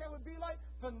imagine what that would be like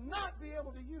to not be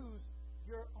able to use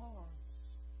your arms?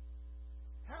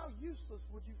 How useless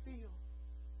would you feel?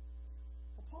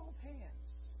 Well, Paul's hands,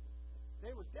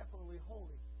 they were definitely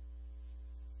holy.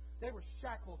 They were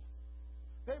shackled.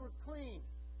 They were clean.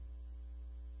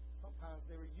 Sometimes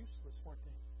they were useless, weren't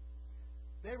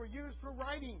they? They were used for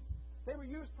writing. They were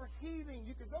used for healing.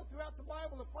 You could go throughout the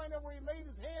Bible and find out where he laid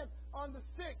his hand on the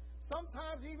sick.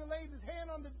 Sometimes he even laid his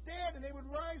hand on the dead and they would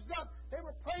rise up. They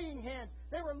were praying hands.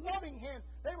 They were loving hands.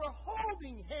 They were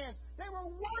holding hands. They were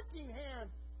working hands.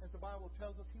 As the Bible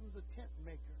tells us, he was a tent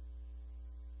maker.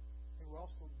 They were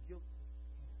also guilty.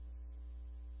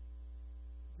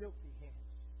 Guilty hands,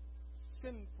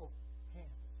 sinful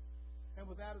hands. And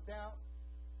without a doubt,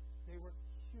 they were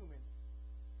human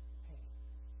hands.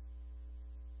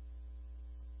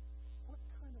 What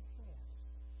kind of hands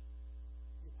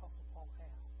did the Apostle Paul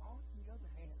have? On the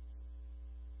other hand,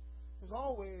 there's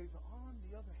always on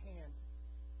the other hand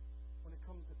when it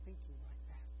comes to thinking like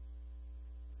that.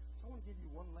 So I want to give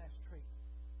you one last trait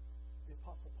of the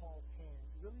Apostle Paul's hands,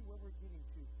 really where we're getting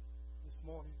to this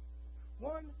morning.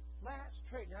 One last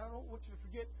trait. Now, I don't want you to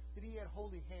forget that he had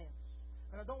holy hands.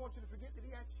 And I don't want you to forget that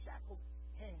he had shackled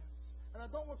hands. And I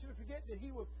don't want you to forget that he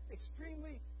was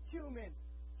extremely human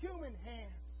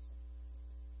hands.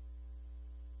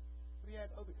 But he had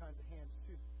other kinds of hands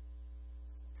too.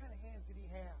 What kind of hands did he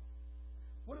have?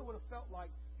 What it would have felt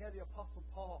like had the Apostle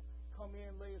Paul come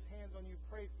in, lay his hands on you,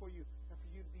 pray for you, and for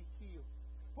you to be healed.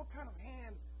 What kind of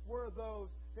hands were those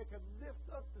that could lift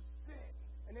up the sick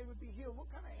and they would be healed? What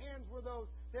kind of hands were those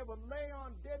that would lay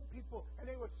on dead people and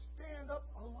they would stand up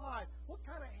alive? What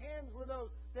kind of hands were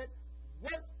those that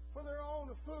worked for their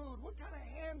own food? What kind of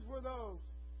hands were those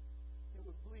that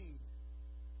would bleed,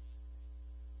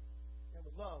 that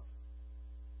would love,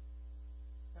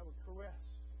 that would caress,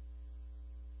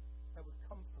 that would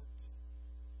comfort?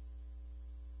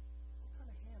 What kind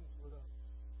of hands were those?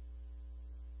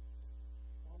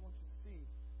 Well, I want you to see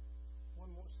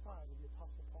one more side of the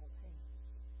Apostle Paul's hands.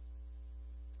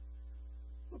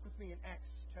 Look with me in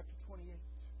Acts chapter 28.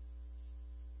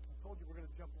 I told you we're going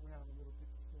to jump around a little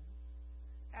bit this morning.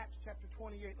 Acts chapter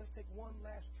 28. Let's take one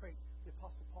last trait, the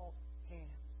Apostle Paul's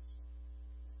hands.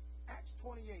 Acts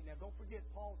 28. Now, don't forget,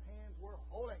 Paul's hands were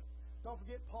holy. Don't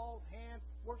forget, Paul's hands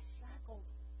were shackled.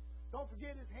 Don't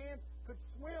forget, his hands could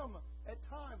swim at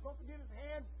times. Don't forget, his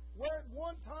hands were at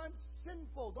one time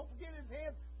sinful. Don't forget, his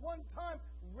hands one time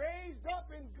raised up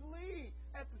in glee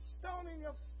at the stoning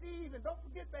of Stephen. Don't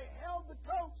forget, they held the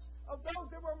coats of those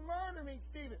that were murdering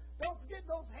Stephen. Don't forget,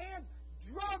 those hands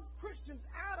drug Christians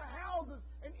out of houses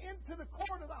and into the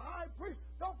court of the high priest.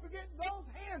 Don't forget, those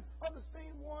hands are the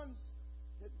same ones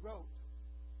that wrote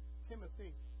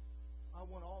Timothy, I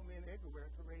want all men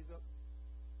everywhere to raise up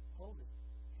holy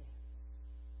hands.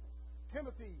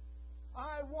 Timothy,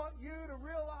 I want you to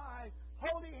realize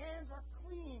holy hands are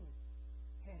clean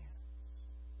hands.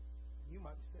 You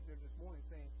might be sitting there this morning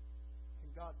saying,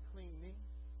 can God clean me?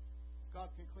 God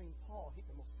can clean Paul. He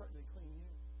can most certainly clean you.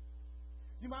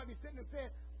 You might be sitting there saying,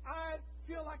 I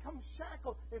feel like I'm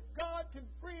shackled. If God can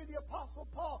free the Apostle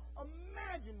Paul,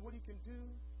 imagine what he can do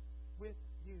with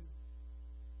you.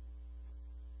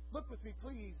 Look with me,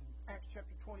 please, in Acts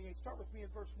chapter 28. Start with me in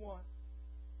verse 1.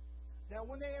 Now,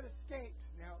 when they had escaped,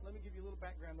 now let me give you a little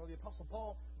background. The Apostle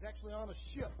Paul is actually on a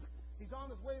ship. He's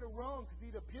on his way to Rome because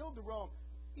he'd appealed to Rome.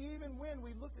 Even when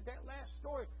we looked at that last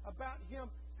story about him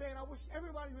saying, I wish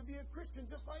everybody would be a Christian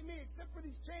just like me, except for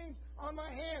these chains on my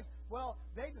hands. Well,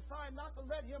 they decide not to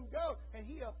let him go, and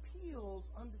he appeals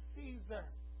unto Caesar.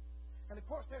 And, of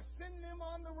course, they're sending him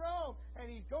on the road. And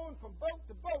he's going from boat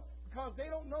to boat because they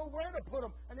don't know where to put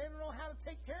him. And they don't know how to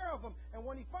take care of him. And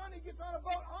when he finally gets on a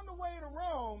boat on the way to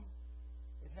Rome,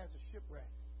 it has a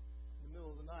shipwreck in the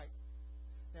middle of the night.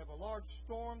 They have a large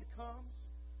storm that comes.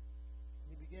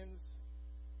 And he begins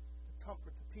to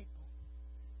comfort the people.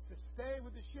 He says, stay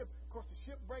with the ship. Of course, the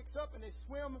ship breaks up and they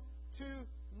swim to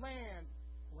land.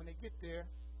 When they get there,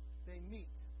 they meet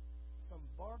some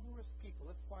barbarous people.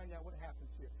 Let's find out what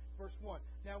happens here. Verse 1.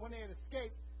 Now, when they had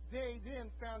escaped, they then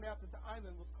found out that the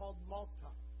island was called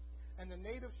Malta. And the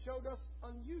natives showed us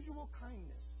unusual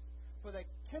kindness. For they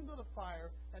kindled a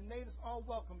fire and made us all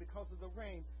welcome because of the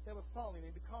rain that was falling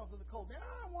and because of the cold. Now,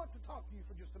 I want to talk to you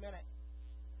for just a minute.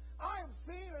 I have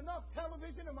seen enough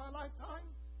television in my lifetime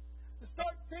to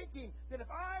start thinking that if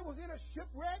I was in a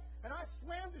shipwreck and I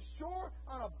swam to shore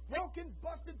on a broken,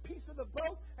 busted piece of the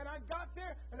boat and I got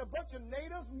there and a bunch of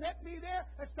natives met me there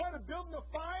and started building a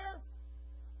fire,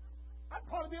 I'd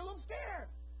probably be a little scared.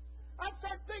 I'd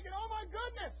start thinking, oh my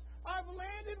goodness, I've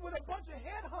landed with a bunch of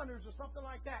headhunters or something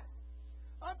like that.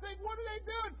 I think, what are they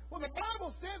doing? Well, the Bible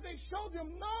says they showed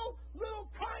them no little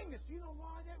kindness. Do you know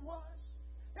why that was?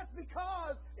 That's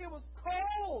because it was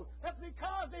cold. That's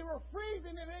because they were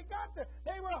freezing and they got there.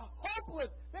 They were hopeless.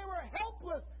 They were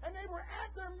helpless. And they were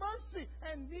at their mercy.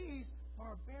 And these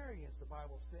barbarians, the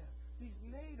Bible says, these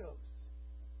natives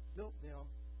built them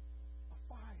a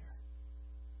fire.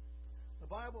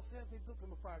 The Bible says they built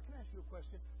them a fire. Can I ask you a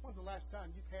question? When's the last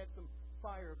time you've had some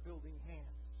fire-building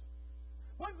hands?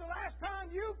 When's the last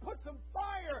time you put some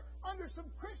fire under some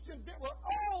Christians that were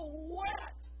all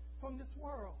wet from this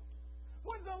world?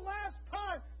 When's the last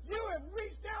time you have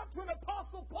reached out to an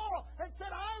Apostle Paul and said,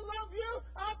 I love you,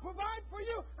 I'll provide for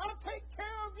you, I'll take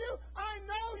care of you, I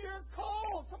know you're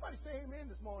cold. Somebody say amen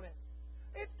this morning.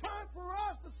 It's time for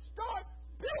us to start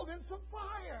building some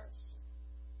fires.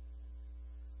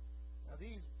 Now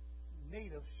these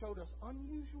natives showed us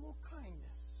unusual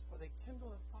kindness, for they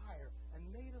kindled a fire and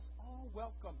made us all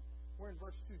welcome. We're in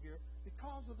verse 2 here.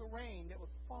 Because of the rain that was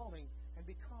falling and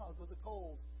because of the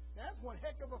cold. Now, that's one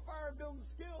heck of a fire-building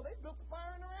skill. They built the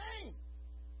fire in the rain.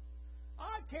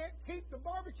 I can't keep the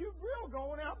barbecue grill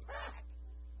going out back.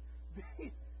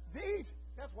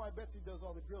 That's why Betsy does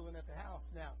all the grilling at the house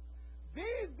now.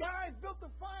 These guys built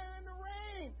the fire in the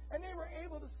rain, and they were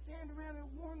able to stand around and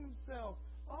warm themselves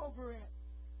over it.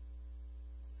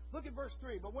 Look at verse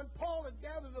 3. But when Paul had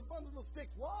gathered a bundle of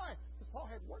sticks, why? Because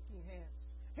Paul had working hands.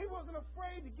 He wasn't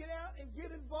afraid to get out and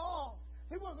get involved.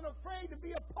 He wasn't afraid to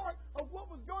be a part of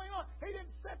what was going on. He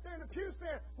didn't sit there in the pew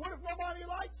saying, what if nobody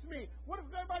likes me? What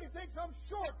if everybody thinks I'm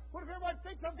short? What if everybody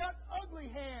thinks I've got ugly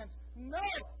hands? No.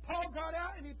 Paul got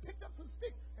out and he picked up some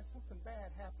sticks and something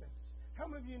bad happened.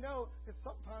 How many of you know that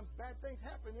sometimes bad things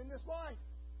happen in this life?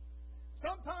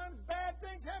 Sometimes bad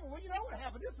things happen. Well, you know what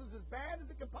happened. This is as bad as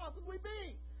it can possibly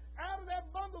be. Out of that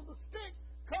bundle of sticks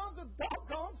comes a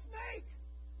doggone snake.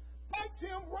 Bites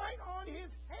him right on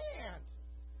his hand.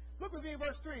 Look with me in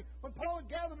verse 3. When Paul had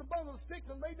gathered a bundle of sticks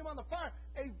and laid them on the fire,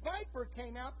 a viper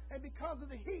came out, and because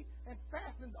of the heat, and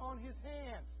fastened on his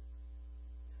hand.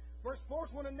 Verse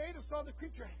 4, so when the natives saw the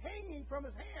creature hanging from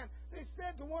his hand, they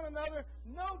said to one another,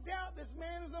 no doubt this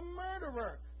man is a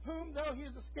murderer, whom though he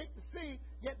has escaped the sea,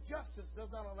 yet justice does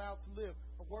not allow to live.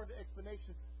 A word of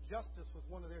explanation, justice was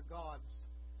one of their gods.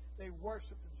 They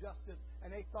worshipped justice, and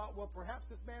they thought, well, perhaps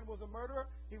this man was a murderer.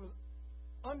 He was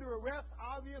under arrest,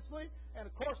 obviously, and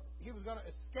of course he was going to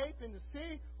escape in the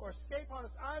sea or escape on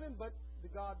this island, but the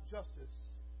God justice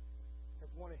has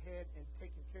went ahead and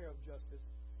taken care of justice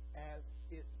as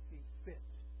it sees fit.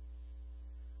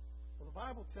 Well, the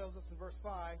Bible tells us in verse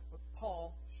 5, but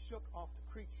Paul shook off the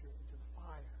creature into the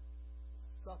fire,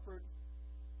 suffered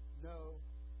no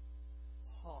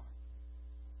harm.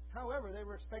 However, they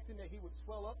were expecting that he would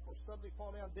swell up or suddenly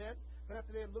fall down dead. But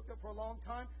after they had looked up for a long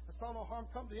time and saw no harm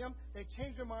come to him, they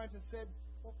changed their minds and said,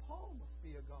 well, Paul must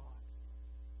be a god.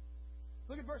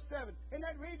 Look at verse 7. In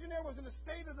that region there was an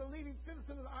estate of the leading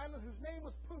citizen of the island whose name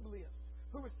was Publius,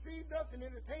 who received us and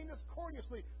entertained us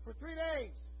courteously for 3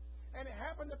 days. And it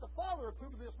happened that the father of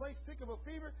Publius lay sick of a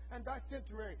fever and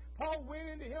dysentery. Paul went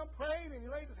into him, prayed, and he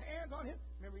laid his hands on him.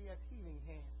 Remember, he has healing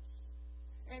hands.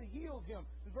 And healed him.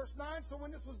 In verse 9, so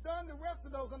when this was done, the rest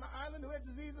of those on the island who had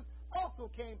diseases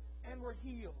also came and were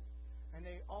healed. And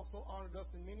they also honored us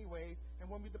in many ways.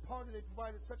 And when we departed, they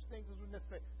provided such things as were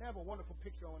necessary. I have a wonderful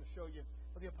picture I want to show you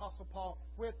of the Apostle Paul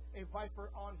with a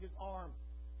viper on his arm.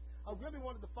 I really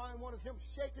wanted to find one of him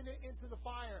shaking it into the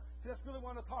fire. That's really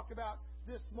what I want to talk about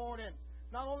this morning.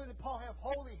 Not only did Paul have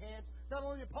holy hands, not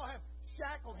only did Paul have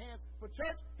shackled hands, but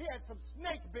church, he had some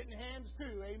snake-bitten hands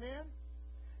too. Amen?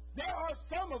 There are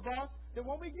some of us that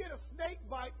when we get a snake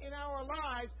bite in our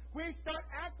lives, we start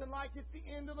acting like it's the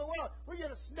end of the world. We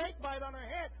get a snake bite on our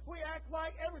head, we act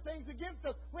like everything's against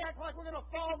us. We act like we're going to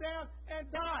fall down and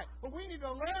die. But we need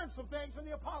to learn some things from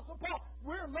the Apostle Paul.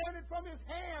 We're learning from his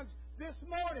hands this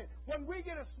morning. When we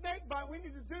get a snake bite, we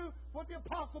need to do what the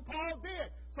Apostle Paul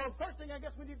did. So the first thing I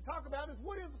guess we need to talk about is,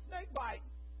 what is a snake bite?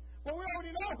 Well, we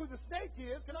already know who the snake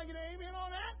is. Can I get an amen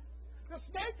on that? The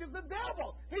snake is the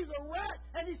devil. He's a rat,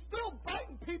 and he's still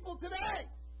biting people today.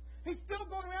 He's still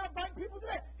going around biting people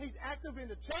today. He's active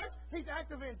in the church. He's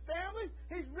active in families.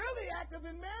 He's really active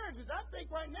in marriages. I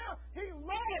think right now he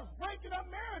loves breaking up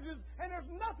marriages, and there's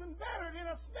nothing better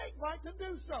than a snake bite to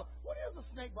do so. What is a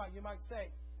snake bite, you might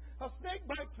say? A snake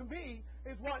bite to me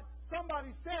is what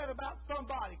somebody said about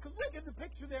somebody. Because look at the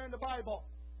picture there in the Bible.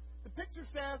 The picture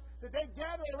says that they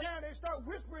gather around and they start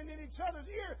whispering in each other's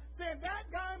ear, saying, that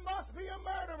guy must be a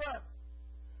murderer.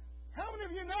 How many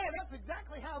of you know that's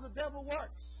exactly how the devil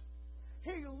works?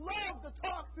 He loves to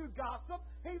talk through gossip.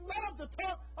 He loves to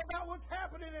talk about what's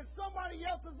happening in somebody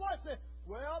else's life. Say,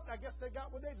 well, I guess they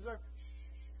got what they deserve.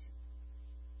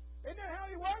 Isn't that how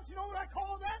he works? You know what I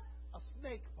call that? A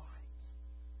snake bite.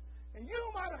 And you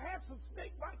might have had some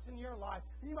snake bites in your life.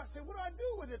 And you might say, what do I do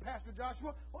with it, Pastor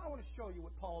Joshua? Well, I want to show you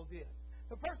what Paul did.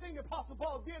 The first thing the Apostle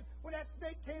Paul did when that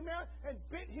snake came out and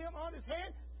bit him on his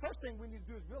hand, first thing we need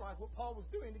to do is realize what Paul was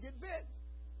doing to get bit.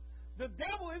 The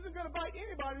devil isn't going to bite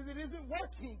anybody that isn't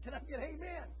working. Can I get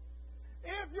amen?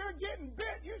 If you're getting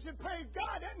bit, you should praise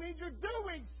God. That means you're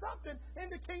doing something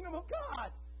in the kingdom of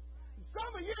God.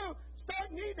 Some of you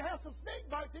need to have some snake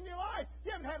bites in your life.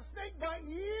 You haven't had a snake bite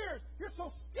in years. You're so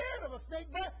scared of a snake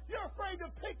bite, you're afraid to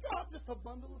pick up just a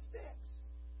bundle of sticks.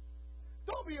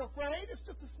 Don't be afraid. It's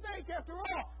just a snake after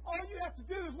all. All you have to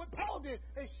do is what Paul did,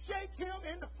 is shake him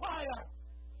in the fire.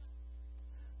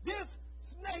 This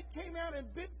snake came out and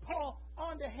bit Paul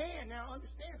on the hand. Now,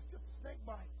 understand, it's just a snake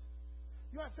bite.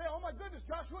 You might say, oh my goodness,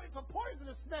 Joshua, it's a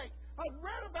poisonous snake. I've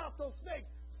read about those snakes.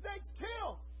 Snakes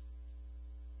kill.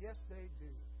 Yes, they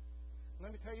do.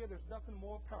 Let me tell you, there's nothing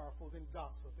more powerful than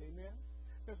gossip. Amen?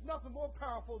 There's nothing more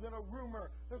powerful than a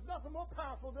rumor. There's nothing more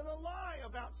powerful than a lie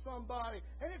about somebody.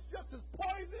 And it's just as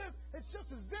poisonous, it's just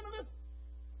as venomous,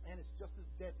 and it's just as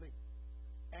deadly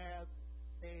as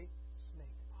a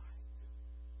snake bite.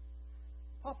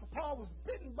 Apostle Paul was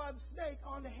bitten by the snake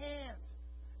on the hand,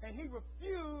 and he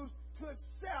refused to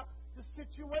accept the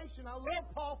situation. I love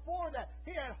Paul for that.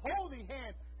 He had holy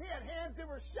hands. He had hands that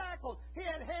were shackled. He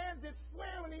had hands that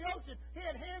swam in the ocean. He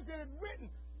had hands that had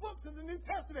written books of the New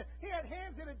Testament. He had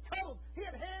hands that had cuddled. He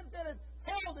had hands that had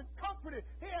held and comforted.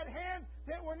 He had hands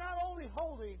that were not only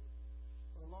holy,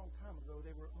 but a long time ago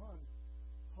they were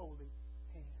unholy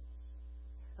hands.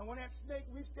 And when that snake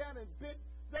reached down and bit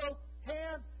those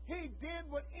hands, he did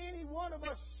what any one of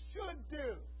us should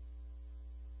do.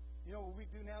 You know what we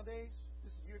do nowadays?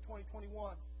 This is year 2021.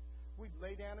 We'd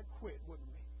lay down and quit, wouldn't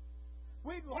we?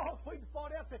 We'd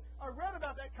fall down and say, I read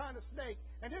about that kind of snake,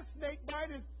 and this snake bite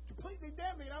is completely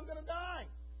deadly, and I'm going to die.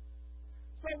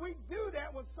 So we do that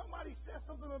when somebody says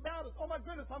something about us. Oh, my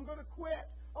goodness, I'm going to quit.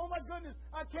 Oh, my goodness,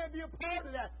 I can't be a part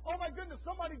of that. Oh, my goodness,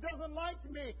 somebody doesn't like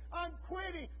me. I'm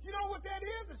quitting. You know what that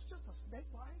is? It's just a snake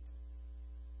bite.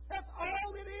 That's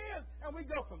all it is. And we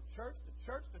go from church to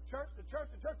church to church to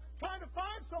church to church, trying to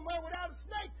find somewhere without a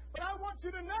snake. But I want you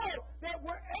to know that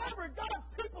wherever God's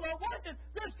people are working,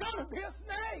 there's going to be a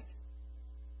snake.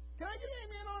 Can I get an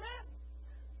amen on that?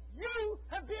 You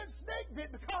have been snake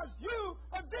bit because you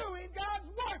are doing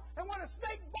God's work. And when a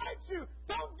snake bites you,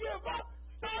 don't give up.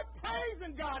 Start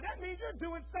praising God. That means you're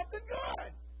doing something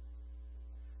good.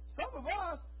 Some of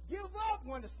us give up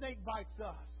when the snake bites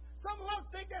us. Some of us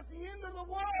think that's the end of the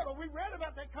world, or we read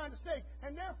about that kind of snake,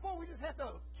 and therefore we just have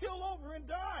to kill over and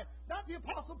die. Not the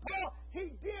Apostle Paul.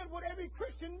 He did what every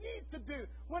Christian needs to do.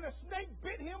 When a snake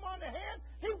bit him on the hand,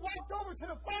 he walked over to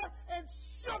the fire and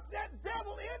shook that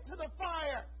devil into the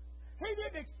fire. He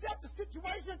didn't accept the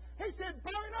situation. He said,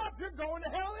 burn up, you're going to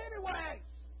hell anyways.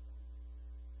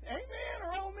 Amen,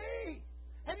 or oh me.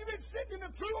 And you've been sitting in the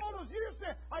pew all those years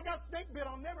saying, I got snake bit,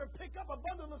 I'll never pick up a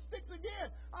bundle of sticks again.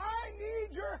 I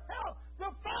need your help. The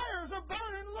fires are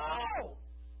burning low.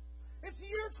 It's the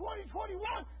year 2021,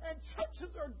 and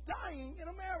churches are dying in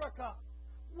America.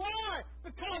 Why?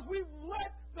 Because we've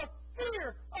let the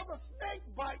fear of a snake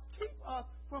bite keep us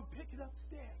from picking up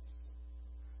sticks.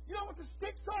 You know what the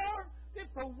sticks are?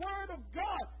 It's the Word of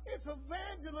God. It's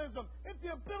evangelism. It's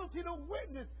the ability to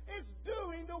witness. It's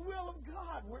doing the will of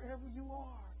God wherever you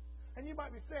are. And you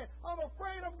might be saying, I'm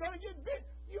afraid I'm going to get bit.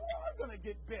 You are going to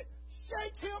get bit.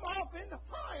 Shake him off in the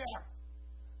fire.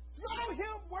 Throw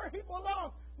him where he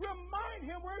belongs. Remind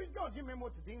him where he's going. Do you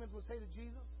remember what the demons would say to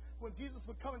Jesus? when Jesus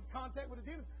would come in contact with the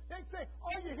demons, they'd say,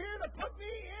 "Are you here to put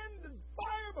me in the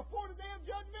fire before the day of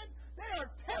judgment?" They are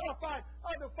terrified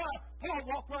of the fire. Paul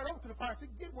walked right over to the fire and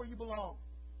said, "Get where you belong.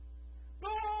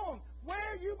 Go on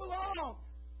where you belong,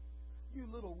 you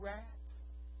little rat."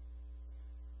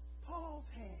 Paul's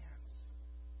hands,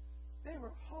 they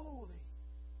were holy.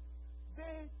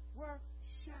 They were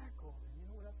shackled. And you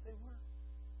know what else they were?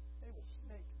 They were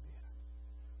snake bit.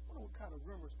 I wonder what kind of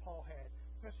rumors Paul had,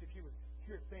 especially if you would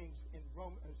hear things in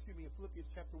Philippians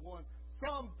chapter 1.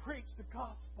 Some preach the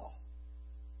gospel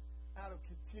out of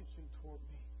contention toward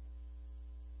me.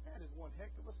 That is one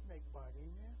heck of a snake bite,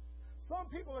 amen? Some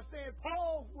people are saying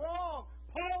Paul's wrong.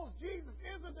 Paul's Jesus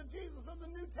isn't the Jesus of the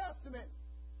New Testament.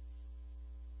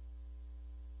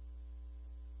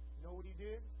 You know what he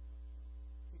did?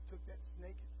 He took that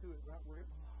snake and threw it right where it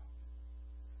belonged.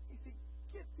 He said,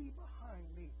 "Get thee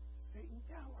behind me, Satan.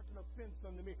 Thou art an offense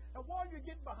unto me." And while you're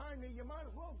getting behind me, you might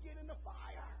as well get in the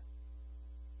fire.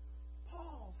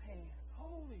 Paul's hands,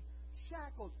 holy,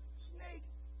 shackled, snake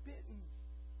bitten.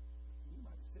 You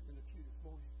might be sitting in the pew this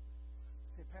morning.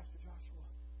 Say, "Pastor Joshua,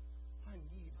 I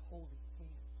need holy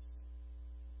hands."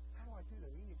 How do I do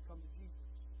that? You need to come to Jesus.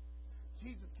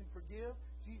 Jesus can forgive.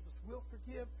 Jesus will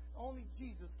forgive. Only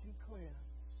Jesus can cleanse.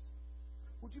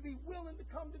 Would you be willing to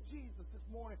come to Jesus this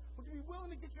morning? Would you be willing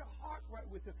to get your heart right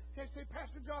with Him? Okay, say,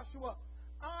 "Pastor Joshua,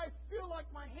 I feel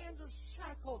like my hands are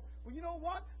shackled." Well, you know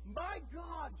what? My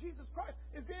God, Jesus Christ,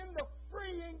 is in the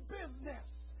freeing business.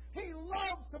 He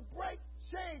loves to break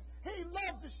chains. He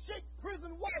loves to shake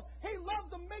prison walls. He loves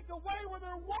to make a way where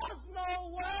there was no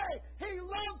way. He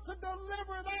loves to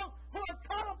deliver those who are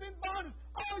caught up in bondage.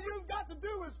 All you've got to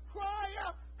do is cry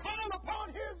out, call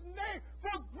upon His name,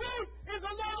 for great is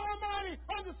the Lord Almighty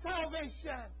unto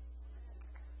salvation.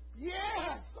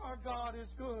 Yes, our God is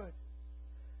good.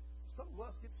 Some of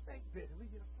us get snake bitten. We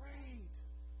get afraid.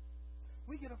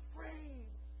 We get afraid.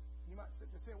 You might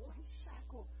sit there and say, "Well, I'm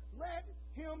shackled." Let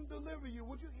Him deliver you.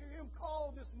 Would you hear Him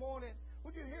call this morning?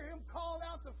 Would you hear Him call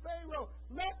out to Pharaoh,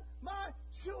 "Let my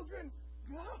children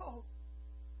go"?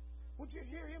 Would you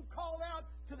hear Him call out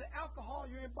to the alcohol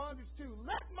you're in bondage to?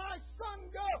 "Let my son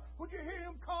go." Would you hear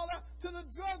Him call out to the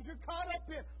drugs you're caught up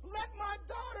in? "Let my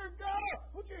daughter go."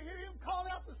 Would you hear Him call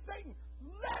out to Satan,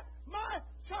 "Let my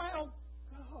child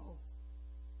go"?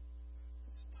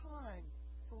 It's time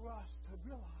for us to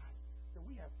realize that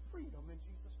we have freedom in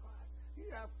Jesus Christ.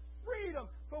 You have freedom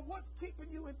from what's keeping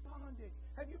you in bondage.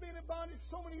 Have you been in bondage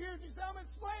so many years? You say, "I'm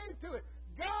enslaved to it."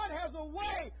 God has a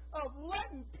way of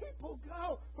letting people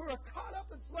go who are caught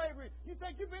up in slavery. You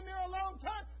think you've been there a long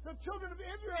time? The children of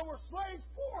Israel were slaves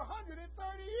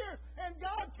 430 years. And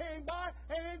God came by,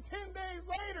 and then 10 days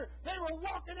later, they were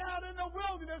walking out in the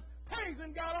wilderness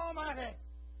praising God Almighty.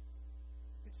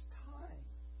 It's time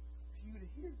for you to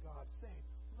hear God say,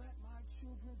 "Let my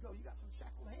children go." You got some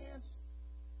shackled hands?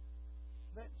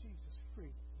 Let Jesus free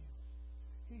you.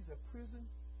 He's a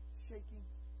prison-shaking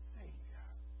Savior.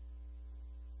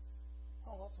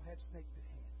 Paul also had snake-bit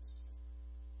hands.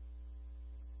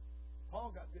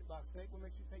 Paul got bit by a snake. What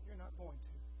makes you think you're not going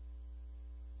to?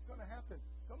 It's going to happen.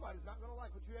 Somebody's not going to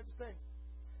like what you have to say.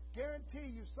 Guarantee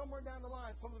you, somewhere down the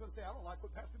line, someone's going to say, "I don't like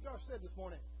what Pastor Josh said this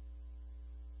morning.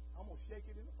 I'm going to shake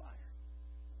it in the fire."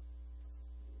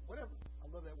 Whatever. I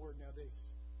love that word nowadays.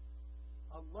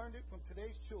 I learned it from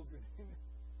today's children.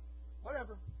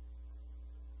 Whatever.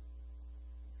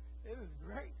 It is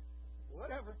great.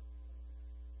 Whatever.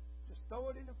 Just throw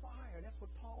it in the fire. And that's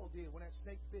what Paul did when that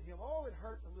snake bit him. Oh, it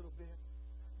hurt a little bit.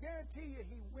 Guarantee you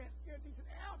he went. Guarantee he said,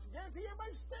 "Ouch." Guarantee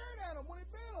everybody's staring at him when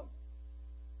it bit him.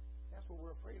 That's what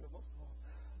we're afraid of most of all.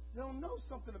 They'll know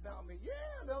something about me.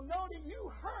 Yeah, they'll know that you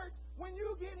hurt when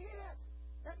you get hit.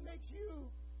 That makes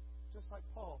you just like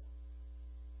Paul.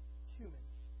 Human.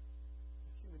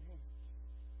 Human hands.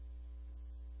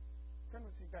 Turn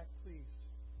with me back, please,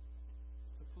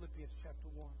 to Philippians chapter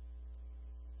 1.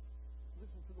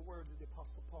 Listen to the words of the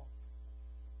Apostle Paul.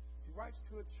 He writes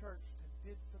to a church that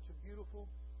did such a beautiful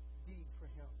deed for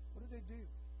him. What did they do?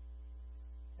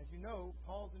 As you know,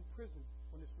 Paul's in prison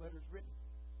when this letter is written.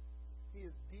 He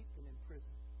is deep and in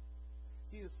prison.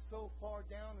 He is so far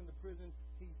down in the prison,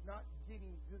 he's not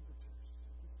getting visitors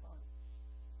at this time.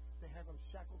 They have him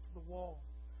shackled to the wall.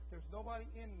 There's nobody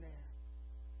in there,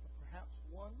 but perhaps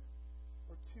one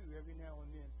or two every now and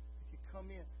then that could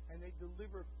come in, and they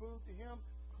deliver food to him,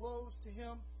 clothes to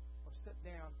him, or sit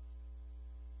down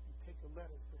and take a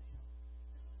letter for him.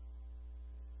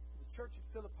 The church at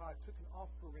Philippi took an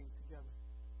offering together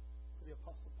for the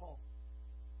Apostle Paul.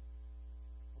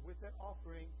 And with that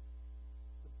offering,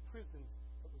 the prison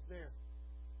that was there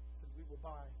said, "We will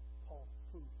buy Paul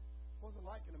food." It wasn't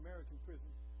like an American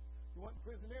prison. You went in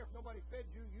prison there. If nobody fed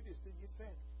you, you just didn't get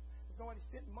fed. If nobody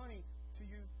sent money to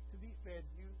you to be fed,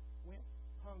 you went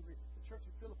hungry. The church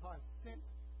of Philippi sent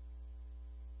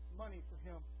money for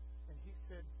him, and he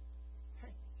said,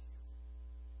 thank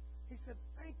you. He said,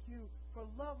 thank you for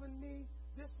loving me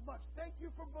this much. Thank you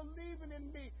for believing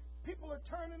in me. People are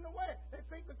turning away. They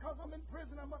think because I'm in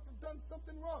prison, I must have done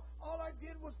something wrong. All I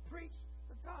did was preach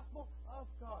the gospel of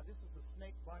God. This is a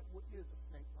snake bite. What is a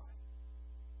snake bite?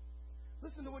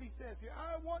 Listen to what he says here.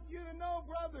 I want you to know,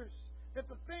 brothers, that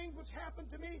the things which happened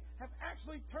to me have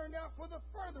actually turned out for the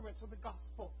furtherance of the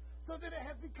gospel, so that it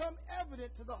has become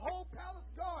evident to the whole palace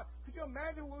guard. Could you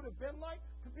imagine what it would have been like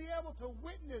to be able to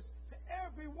witness to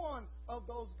every one of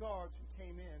those guards who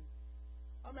came in?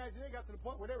 I imagine they got to the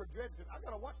point where they were dreading. Said, I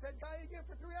got to watch that guy again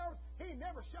for 3 hours. He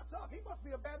never shuts up. He must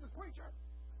be a Baptist preacher.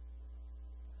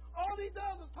 All he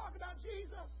does is talk about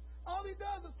Jesus. All he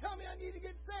does is tell me I need to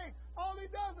get saved. All he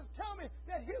does is tell me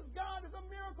that his God is a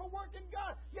miracle-working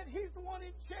God. Yet he's the one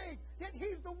in chains. Yet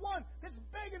he's the one that's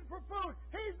begging for food.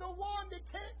 He's the one that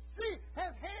can't see,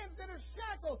 has hands that are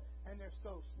shackled, and they're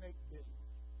so snake-bitten.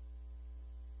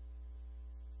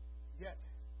 Yet,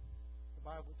 the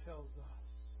Bible tells us,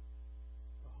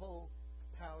 the whole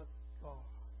palace guard.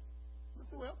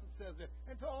 Listen to what else it says there.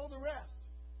 And to all the rest.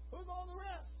 Who's all the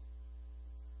rest?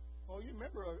 Oh, you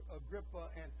remember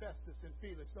Agrippa and Festus and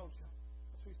Felix, don't you?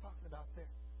 That's what he's talking about there.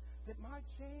 That my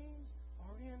chains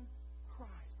are in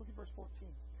Christ. Look at verse 14.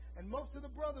 And most of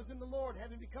the brothers in the Lord,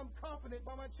 having become confident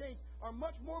by my chains, are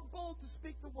much more bold to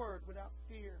speak the word without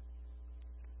fear.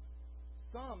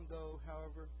 Some, though,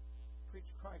 however,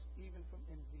 preach Christ even from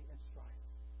envy and strife.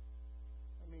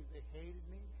 That means they hated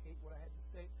me, they hate what I had to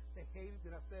say. They hated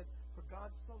that I said, for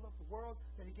God so loved the world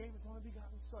that He gave His only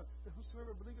begotten Son, that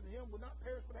whosoever believeth in Him will not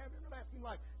perish but have everlasting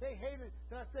life. They hated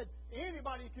that I said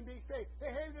anybody can be saved.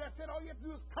 They hated that I said all you have to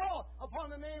do is call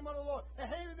upon the name of the Lord. They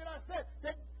hated that I said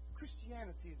that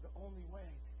Christianity is the only way.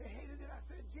 They hated that I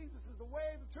said Jesus is the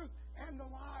way, the truth, and the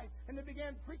life. And they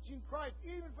began preaching Christ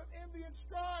even from envy and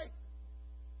strife.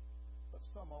 But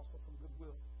some also from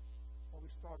goodwill. While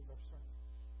we started our sermon.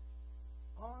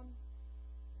 On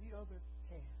the other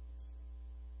hand,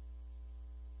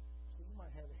 so you might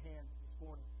have a hand this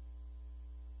morning.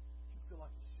 You feel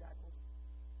like it's shackled.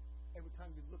 Every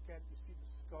time you look at it, you see the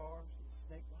scars and the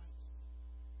snake bites.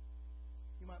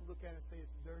 You might look at it and say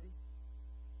it's dirty.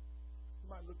 You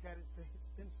might look at it and say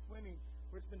it's been swimming,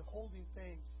 or it's been holding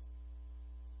things,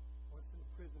 or it's in a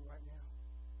prison right now.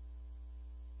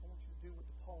 I want you to do what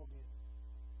the Paul did.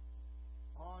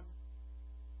 On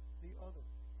the other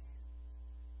hand.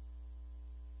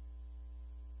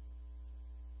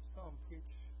 Some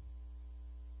preach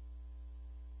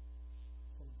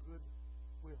from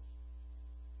goodwill.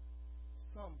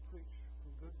 Some preach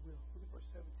from goodwill. Look at verse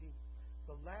 17.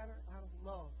 The latter out of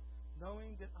love,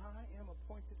 knowing that I am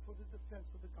appointed for the defense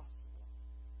of the gospel.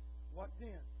 What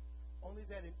then? Only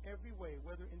that in every way,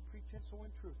 whether in pretense or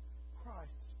in truth,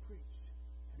 Christ is preached.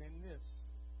 And in this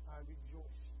I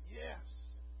rejoice. Yes,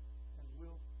 and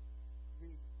will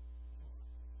rejoice.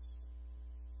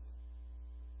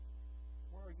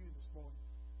 Where are you this morning?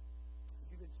 Have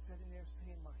you been sitting there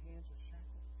saying my hands are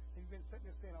shackled? Have you been sitting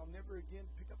there saying I'll never again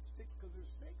pick up sticks because there's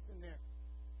snakes in there?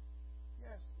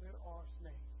 Yes, there are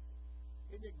snakes.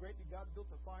 Isn't it great that God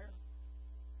built a fire?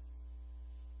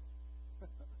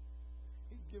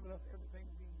 He's given us everything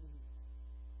we need.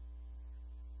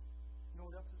 You know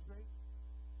what else is great?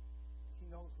 He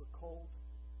knows we're cold,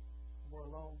 and we're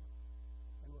alone,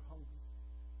 and we're hungry.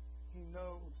 He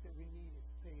knows that we need a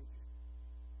Savior.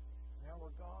 And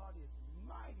our God is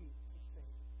mighty to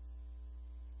save.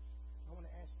 I want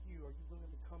to ask you, are you willing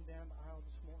to come down the aisle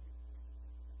this morning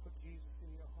and put Jesus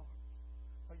in your heart?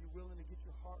 Are you willing to get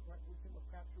your heart right with Him? Or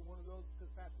perhaps you're one of those that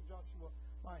says, Pastor Joshua,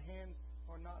 my hands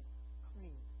are not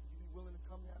clean. Would you be willing to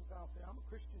come down the aisle and say, I'm a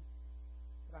Christian,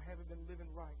 but I haven't been living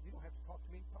right? You don't have to talk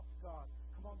to me, talk to God.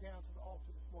 Come on down to the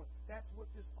altar this morning. That's what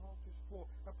this altar's for.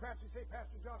 Now perhaps you say,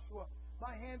 Pastor Joshua,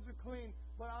 my hands are clean,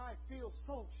 but I feel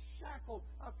so shackled.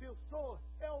 I feel so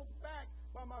held back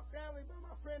by my family, by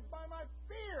my friends, by my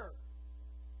fear.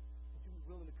 Would you be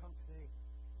willing to come today and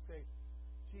say,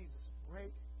 Jesus,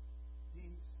 break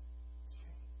these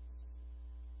chains?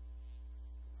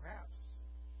 Perhaps,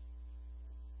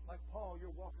 like Paul,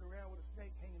 you're walking around with a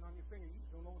snake hanging on your finger. You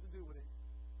just don't know what to do with it.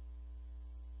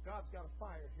 God's got a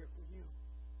fire here for you.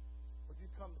 Would you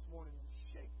come this morning and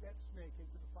shake that snake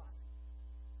into the fire?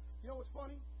 You know what's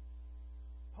funny?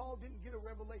 Paul didn't get a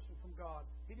revelation from God.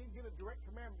 He didn't get a direct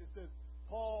commandment that says,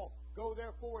 Paul, go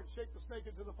therefore and shake the snake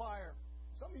into the fire.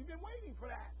 Some of you have been waiting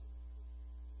for that.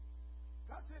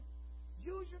 God said,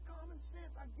 use your common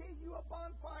sense. I gave you a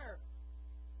bonfire.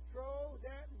 throw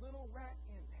that little rat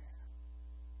in there.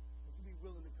 Would you be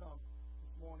willing to come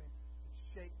this morning and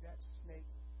shake that snake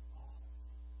off?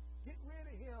 Get rid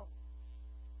of him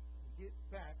and get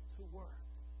back to work.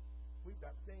 We've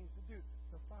got things to do.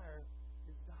 The fire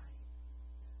is dying.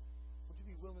 Would you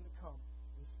be willing to come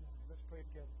this morning? Let's pray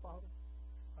together. Father,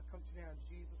 I come to you now in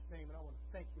Jesus' name, and I want to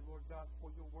thank you, Lord God, for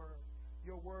your word.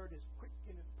 Your word is quick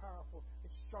and it's powerful.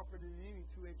 It's sharper than any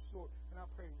two-edged sword. And I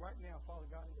pray right now, Father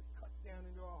God, it would cut down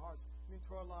into our hearts, into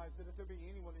our lives, that if there be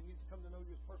anyone that needs to come to know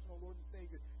you as personal Lord and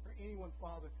Savior, or anyone,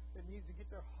 Father, that needs to get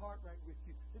their heart right with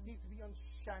you, that needs to be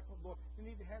unshackled, Lord, that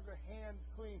need to have their hands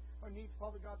clean, or needs,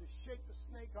 Father God, to shake the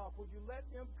snake off, would you let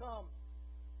them come?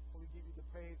 And we give you the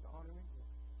praise, the honor, and glory.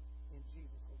 In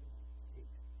Jesus' name. Amen.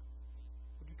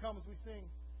 Would you come as we sing?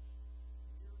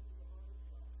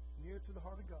 Near to the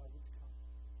heart of God. Would you come?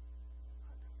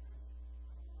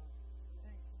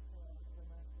 Thank you for the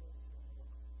message.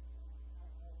 I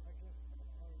guess,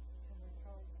 can we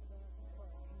talk about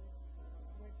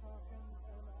can we talk in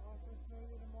the office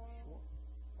maybe tomorrow? Sure.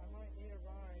 I might need a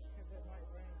ride because it might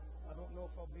rain. I don't know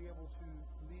if I'll be able to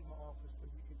leave my office, but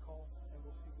you can call and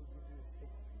we'll see what we do.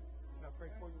 Can I pray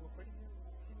for you real quick?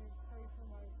 Can you pray for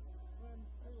my friend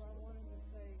too? I wanted to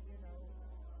say,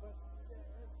 but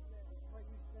like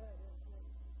you said,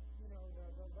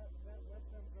 let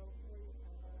them go free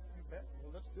from that. You bet.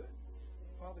 Well, let's do it.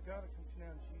 Father God, I come to you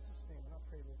now in Jesus' name, and I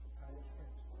pray, Lord, for Tyler's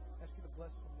friends. I ask you to bless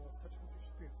them, Lord. Touch them with your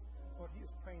spirit. Lord, he is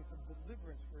praying for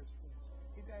deliverance for his friends.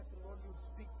 He's asking, Lord, you would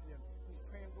speak to them. He's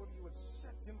praying, Lord, you would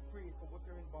set them free from what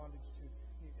they're in bondage to.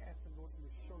 And he's asking, Lord, you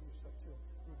would show yourself to them.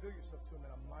 Reveal yourself to them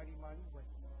in a mighty, mighty way.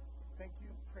 Thank you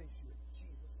and praise you in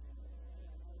Jesus' name.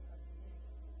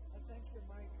 I think your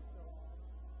mic's still on.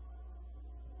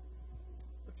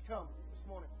 Would you come this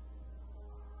morning?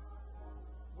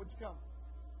 Would you come?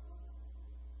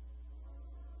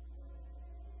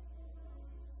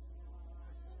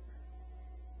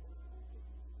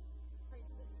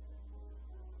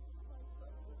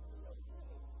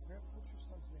 Mary, what's your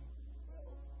son's name?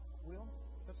 Will?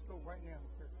 Let's go right now in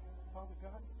prayer. Father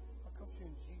God, I come to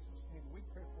you in Jesus' name. We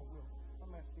pray for Will.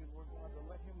 I'm asking you, Lord God, to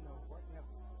let him know right now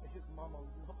that his mama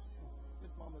loves him. His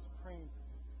mama's praying for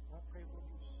him. And I pray, Lord,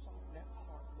 you soften that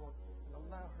heart, Lord, and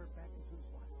allow her back into his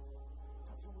life.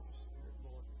 Touch her with your spirit,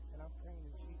 Lord. And I'm praying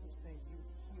in Jesus' name you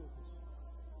heal this.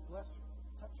 Bless her,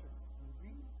 touch her, and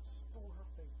restore her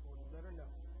faith, Lord, and let her know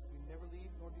you never leave,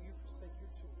 nor do you forsake your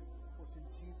children. For it's in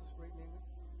Jesus' great name we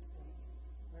pray. Amen.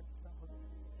 God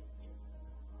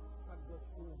bless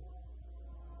you.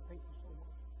 Thank you so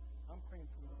much. I'm praying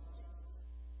for you.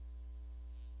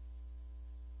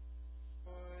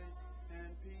 Joy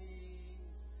and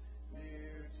peace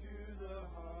near to the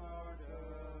heart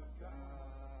of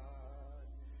God.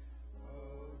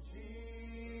 Oh,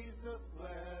 Jesus,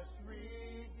 blessed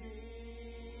Redeemer,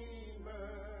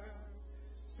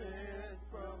 sent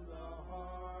from the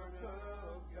heart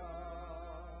of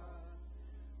God.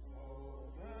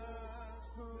 Oh, us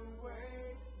who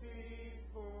wait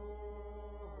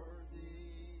before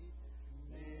thee,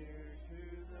 near to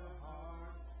the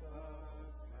heart of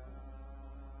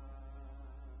God.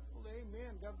 Well,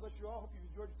 amen. God bless you all. Hope you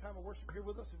enjoyed your time of worship here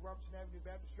with us at Robertson Avenue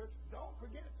Baptist Church. Don't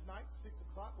forget, tonight, 6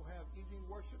 o'clock, we'll have evening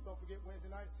worship. Don't forget Wednesday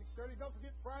night at 6:30. Don't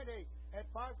forget Friday at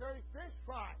 5:30, Fish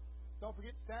Fry. Don't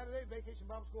forget Saturday, Vacation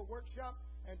Bible School Workshop.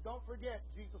 And don't forget,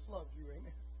 Jesus loves you.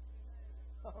 Amen.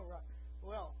 All right.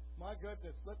 Well, my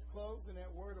goodness. Let's close in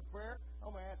that word of prayer.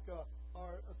 I'm going to ask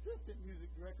our assistant music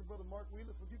director, Brother Mark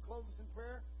Wheelis, would you close us in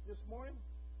prayer this morning?